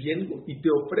vengo y te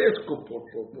ofrezco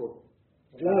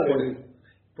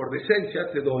por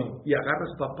decencia, te doy. Y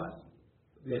agarras papas.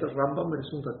 Dices, Rambam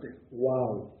eres un ratero.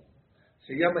 Wow.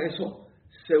 Se llama eso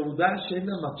Seudá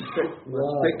Shena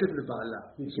Maspeket de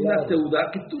Baala. Es una claro.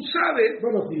 seudá que tú sabes.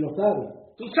 Bueno, si lo sabes.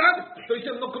 Tú sabes. Estoy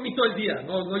diciendo, no comí todo el día.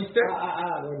 No oíste.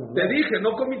 Bueno. Te dije,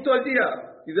 no comí todo el día.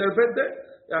 Y de repente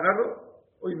agarro,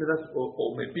 oye, me das,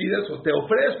 o me pides, o te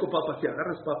ofrezco papas y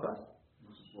agarras papas.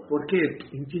 ¿Por qué?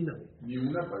 Entiéndame. Ni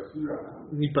una parecida.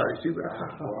 Ni parecida.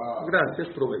 Wow. Gracias,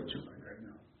 provecho.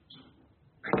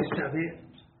 Hay que saber.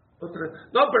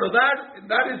 No, pero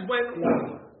dar es bueno.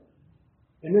 Claro.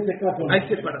 En este caso. Hay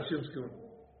separaciones que uno.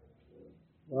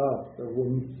 Está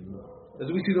buenísimo. Les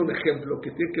voy a decir un ejemplo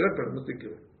que tiene que ver, pero no tiene que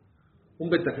ver. Un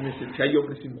Betagneset, si hay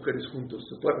hombres y mujeres juntos,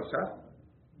 ¿se puede rezar?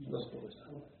 No se puede rezar.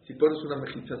 Si pones una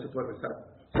mejilla, ¿se puede rezar?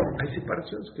 Hay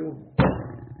separaciones que uno.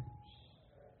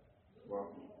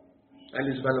 Ahí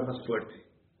les va la más fuerte.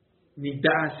 Ni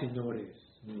da, señores.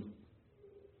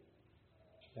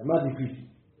 La más difícil.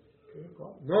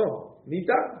 No, ni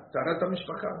da. Tarata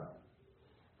mishpacha.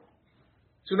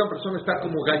 Si una persona está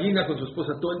como gallina con su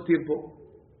esposa todo el tiempo,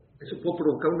 eso puede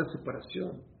provocar una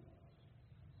separación.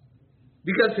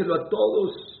 Díganselo a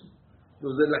todos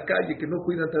los de la calle que no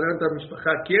cuidan Tarata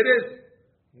mishpacha. ¿Quieres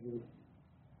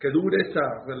que dure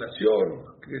esa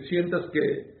relación? Que sientas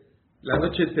que la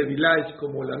noche de Tevilá es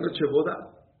como la noche de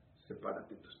boda,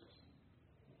 sepárate de tu esposa.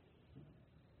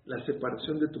 La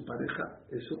separación de tu pareja,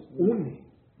 eso une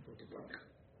con tu pareja.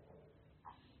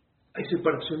 Hay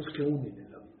separaciones que unen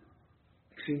en la vida.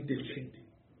 Hay que ser inteligente.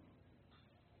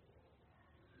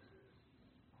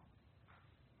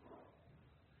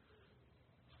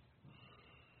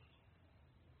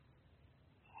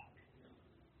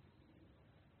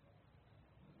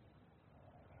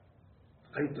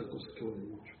 Hay otras cosas que unen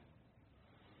mucho.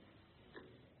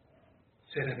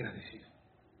 Ser agradecido.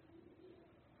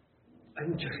 Hay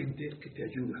mucha gente que te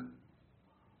ayuda.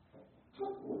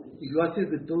 Y lo hace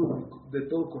de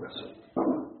todo corazón.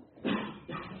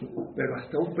 Pero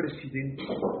hasta un presidente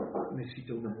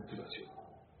necesita una motivación.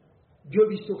 Yo he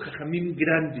visto jajamim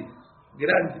grandes,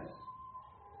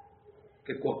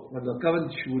 que cuando acaban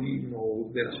de shurim o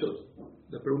de Berashot,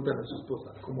 le preguntan a su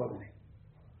esposa, ¿cómo hablé?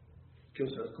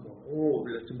 Quiero saber cómo hablé. Oh,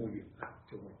 hablaste muy bien.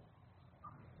 Qué bueno.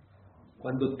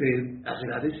 Cuando te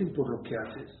agradecen por lo que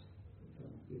haces,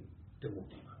 te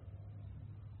motiva.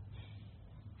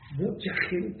 Mucha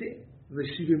gente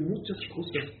recibe muchas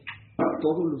cosas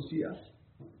todos los días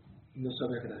y no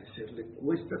sabe agradecer. Le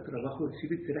cuesta trabajo decir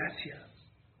gracias.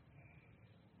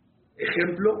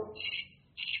 Ejemplo,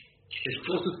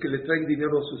 esposos que le traen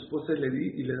dinero a su esposa y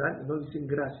le dan y no dicen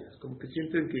gracias, como que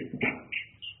sienten que,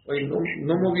 oye,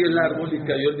 no moví el árbol y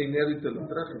cayó el dinero y te lo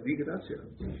traje, di gracias.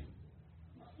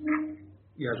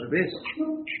 Y al revés,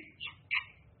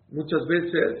 muchas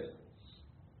veces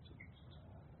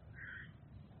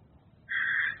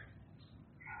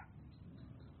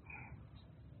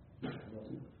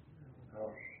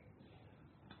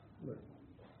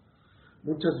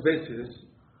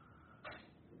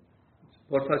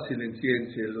porfa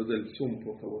silenciense lo del Zoom,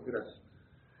 por favor, gracias.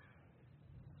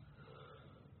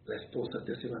 La esposa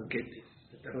te hace banquetes,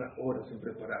 te tarda horas en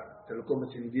preparar, te lo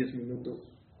comes en 10 minutos.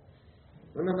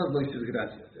 No, nada más no dices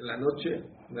gracias. En la noche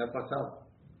me ha pasado.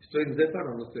 ¿Estoy en Zepar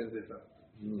o no estoy en Zepar?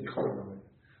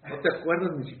 No te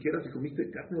acuerdas ni siquiera si comiste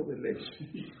carne o de leche.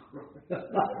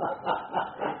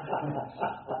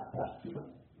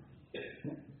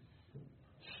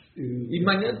 Y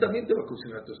mañana también te va a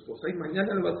cocinar tu esposa y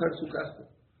mañana le vas a dar su gasto.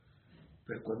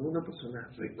 Pero cuando una persona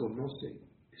reconoce,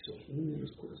 eso une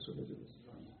los corazones de los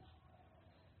demás.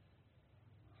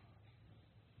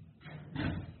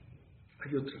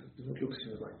 Hay otra, no quiero que se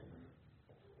me vaya,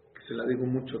 que se la digo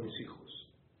mucho a mis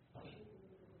hijos.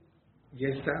 Y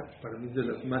esta para mí es de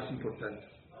las más importantes.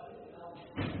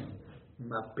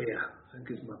 Mapea. ¿Saben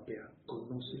qué es mapea?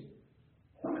 Conoce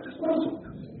a las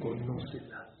personas,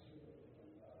 conócelas.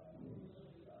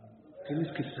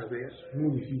 Tienes que saber.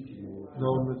 Muy difícil.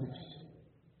 No es difícil.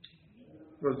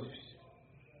 No es difícil.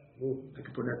 Hay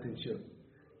que poner atención.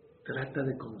 Trata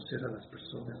de conocer a las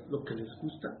personas lo que les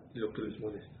gusta y lo que les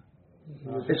molesta.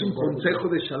 Es un consejo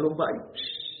de Shalom Bayit,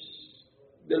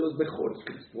 de los mejores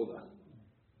que les puedo dar.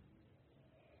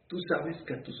 Tú sabes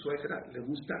que a tu suegra le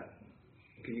gusta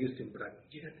que llegues temprano.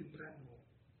 Llega temprano.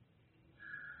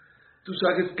 Tú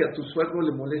sabes que a tu suegro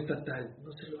le molesta tal.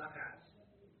 No se lo hagas.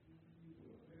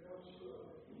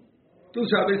 Tú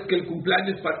sabes que el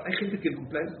cumpleaños hay gente que el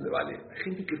cumpleaños le vale. Hay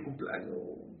gente que el cumpleaños...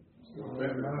 Yo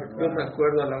me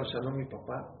acuerdo a la Shalom, mi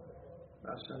papá.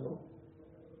 La Shalom.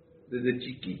 Desde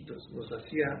chiquitos nos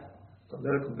hacía, cuando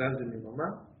era el cumpleaños de mi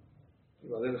mamá,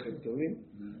 iba a ver gente bien,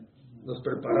 nos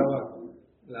preparaba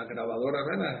la grabadora,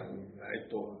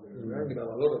 eran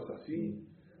grabadoras así,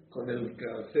 con el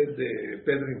cassette de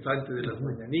Pedro Infante de las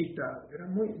Mañanitas. Era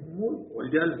muy, o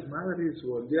el Día de las Madres,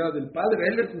 o el Día del Padre. A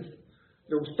él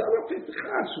le gustaba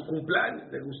festejar su cumpleaños,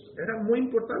 era muy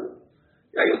importante.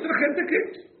 Y hay otra gente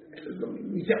que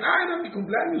dice, era mi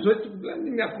cumpleaños, o es tu cumpleaños,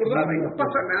 ni me acordaba, y no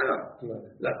pasa nada. Claro.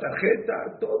 La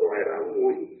tarjeta, todo era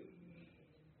muy...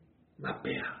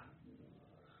 Mapea.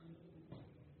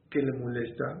 ¿Qué le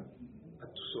molesta a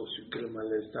tu socio? ¿Qué le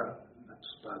molesta a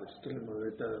tus padres? ¿Qué le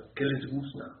molesta? ¿Qué les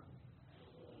gusta?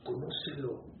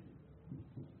 Conócelo.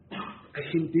 Hay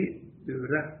gente, de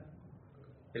verdad,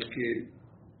 el que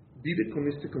vive con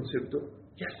este concepto,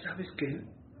 ya sabes que él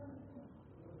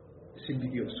es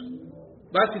envidioso.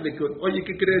 Vas y le dices, oye,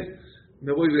 ¿qué crees?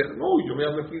 Me voy a ver. No, yo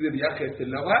me fui de viaje a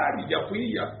lavar y ya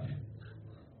fui, ya.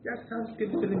 Ya sabes que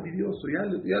él es el envidioso, ya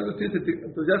lo tienes.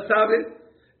 Entonces ya sabes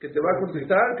que te va a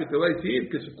contestar, que te va a decir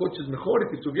que su coche es mejor,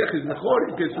 que su viaje es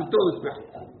mejor, y que su todo es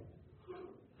mejor.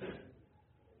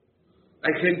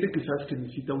 Hay gente que sabes que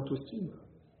necesita autoestima.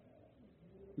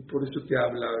 Y por eso te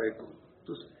habla eco.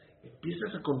 Entonces,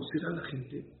 empiezas a conocer a la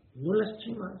gente, no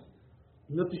lastimas,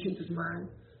 no te sientes mal.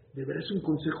 De verdad es un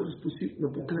consejo, me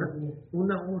puedo quedar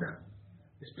 1 hora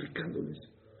explicándoles.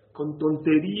 Con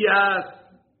tonterías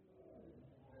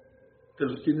te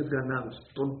los tienes ganados,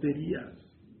 tonterías.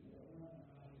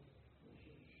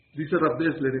 Dice Rav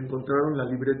Dessler, encontraron la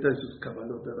libreta de sus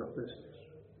cabalot de Rav Dessler.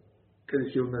 ¿Qué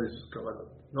decía una de sus cabalot?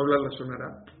 ¿No hablar la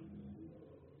sonará?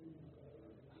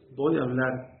 Voy a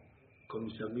hablar con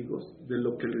mis amigos de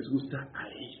lo que les gusta a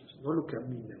ellos, no lo que a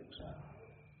mí me gusta.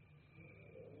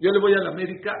 Yo le voy a la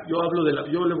América, yo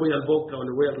le voy al Boca o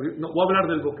le voy al River. No, voy a hablar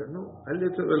del Boca, no. A él le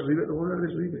gusta el River, voy a hablar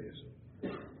del River.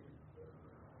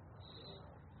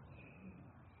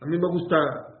 A mí me gustan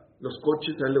los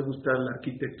coches, a él le gusta la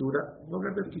arquitectura. Voy a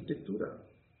hablar de arquitectura.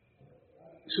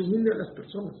 Se une a las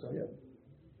personas, ¿sabes?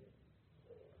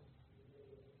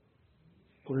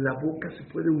 Con la boca se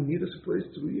puede unir o se puede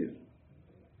destruir.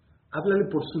 Háblale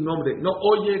por su nombre. No,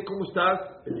 oye, ¿cómo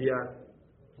estás? Elías,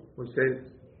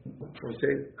 Moisés,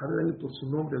 háblale por su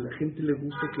nombre. A la gente le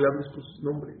gusta que le hables por su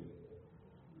nombre.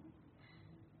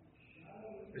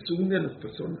 Eso une a las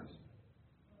personas.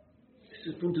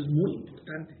 Ese punto es muy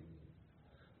importante.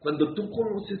 Cuando tú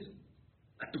conoces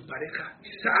a tu pareja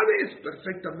y sabes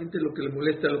perfectamente lo que le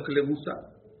molesta, lo que le gusta,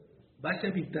 vas a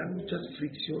evitar muchas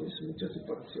fricciones, muchas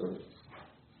separaciones.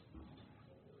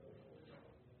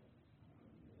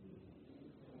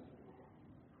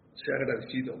 Sea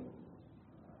agradecido.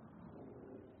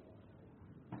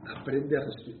 Aprende a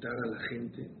respetar a la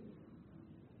gente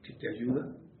que te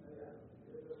ayuda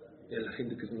y a la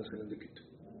gente que es más grande que tú.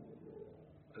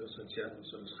 A los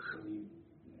ancianos, a los jamín,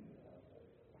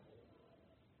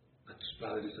 a tus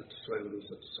padres, a tus suegros,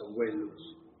 a tus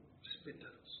abuelos.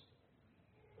 Respétalos.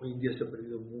 Hoy en día se ha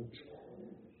perdido mucho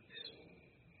eso.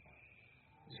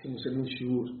 Decimos en un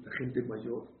shiur, la gente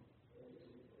mayor,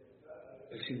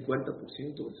 el 50%,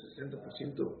 el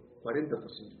 60%,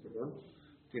 40%, perdón,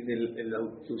 tiene el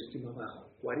autoestima bajo,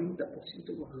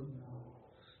 40% bajo.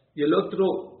 Y el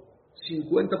otro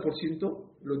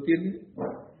 50% lo tiene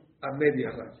a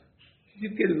media raya. Es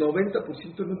decir, que el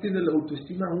 90% no tiene la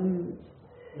autoestima aún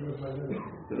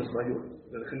de los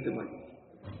mayores, de la gente mayor.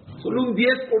 Solo un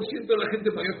 10% de la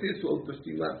gente mayor tiene su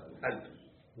autoestima alta.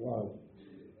 Wow.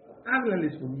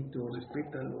 Háblales bonito,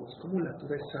 respétalos, como la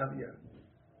Torah es sabia.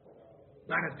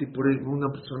 Párate por una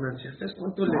persona anciana. ¿Sabes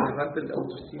cuánto le levanta la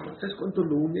autoestima? ¿Sabes cuánto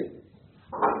lo une?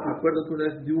 Me acuerdo que una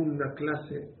vez di una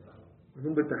clase en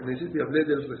un Betagneset y hablé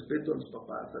del respeto a los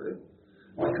papás, ¿sabes?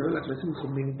 Me quedó en la clase y me dijo,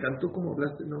 me encantó cómo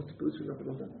hablaste. No, te puedo decir una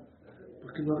pregunta.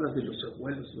 ¿Por qué no hablas de los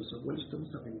abuelos? Los abuelos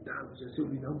estamos aventados, ya se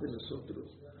olvidaron de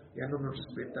nosotros. Ya no nos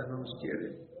respetan, no nos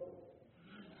quieren.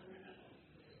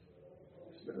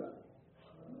 Es verdad.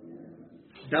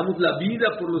 Damos la vida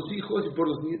por los hijos y por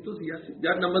los nietos y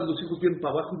ya nada más los hijos vienen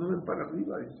para abajo y no ven para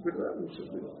arriba. Es verdad, muchas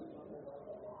veces.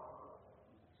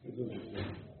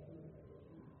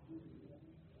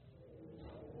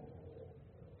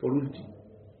 Por último,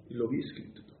 y lo vi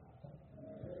escrito,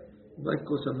 no hay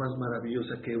cosa más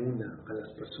maravillosa que una a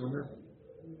las personas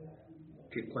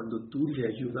que cuando tú le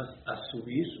ayudas a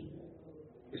subir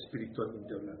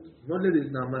espiritualmente hablando. No le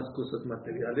des nada más cosas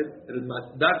materiales,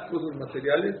 dar cosas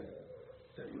materiales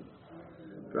te ayuda.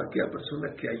 Pero aquella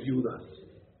persona que ayudas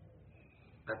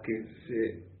a que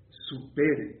se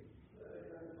supere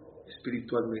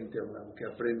espiritualmente hablando, que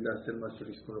aprenda a ser más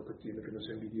feliz con lo que tiene, que no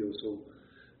sea envidioso,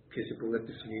 que se ponga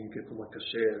tefilín, que coma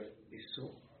kasher,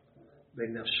 eso,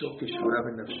 benafsho que shora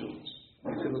benafsho.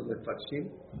 Dicen los mefarshim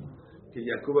que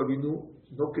Jacob Avinu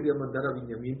no quería mandar a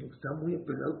Binyamin porque estaba muy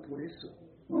apegado por eso,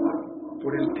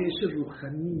 por el kesher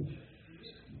ruhani.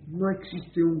 No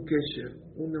existe un kesher,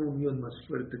 una unión más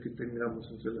fuerte que tengamos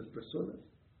entre las personas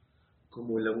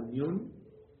como la unión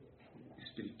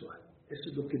espiritual. Eso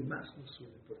es lo que más nos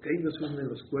une, porque ahí nos unen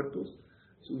los cuerpos,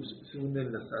 se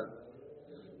unen las almas.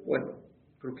 Bueno,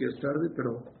 creo que es tarde,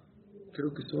 pero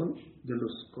creo que son de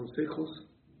los consejos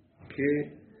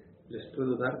que les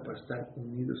puedo dar para estar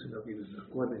unidos en la vida.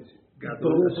 Acuérdense.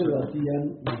 Todo eso lo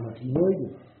hacían, me imagino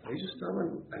ellos. Ellos estaban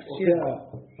al O cielo.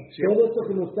 sea, todo esto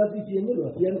que nos estás diciendo lo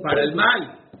hacían Para el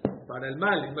mal. Para el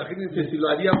mal. Imagínense si lo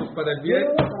haríamos para el bien.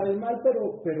 No, para el mal, pero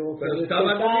se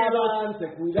estaban respetaban, unidos.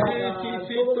 se cuidaban.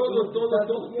 Sí, todo.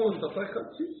 todo.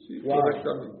 Sí, Wow.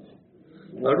 correctamente.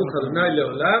 Baruch Adonai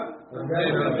Leolam.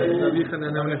 Amén. La vieja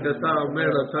nana me casaba,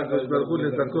 Omer, Sacos,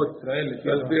 Barbules, Sacot. Israel,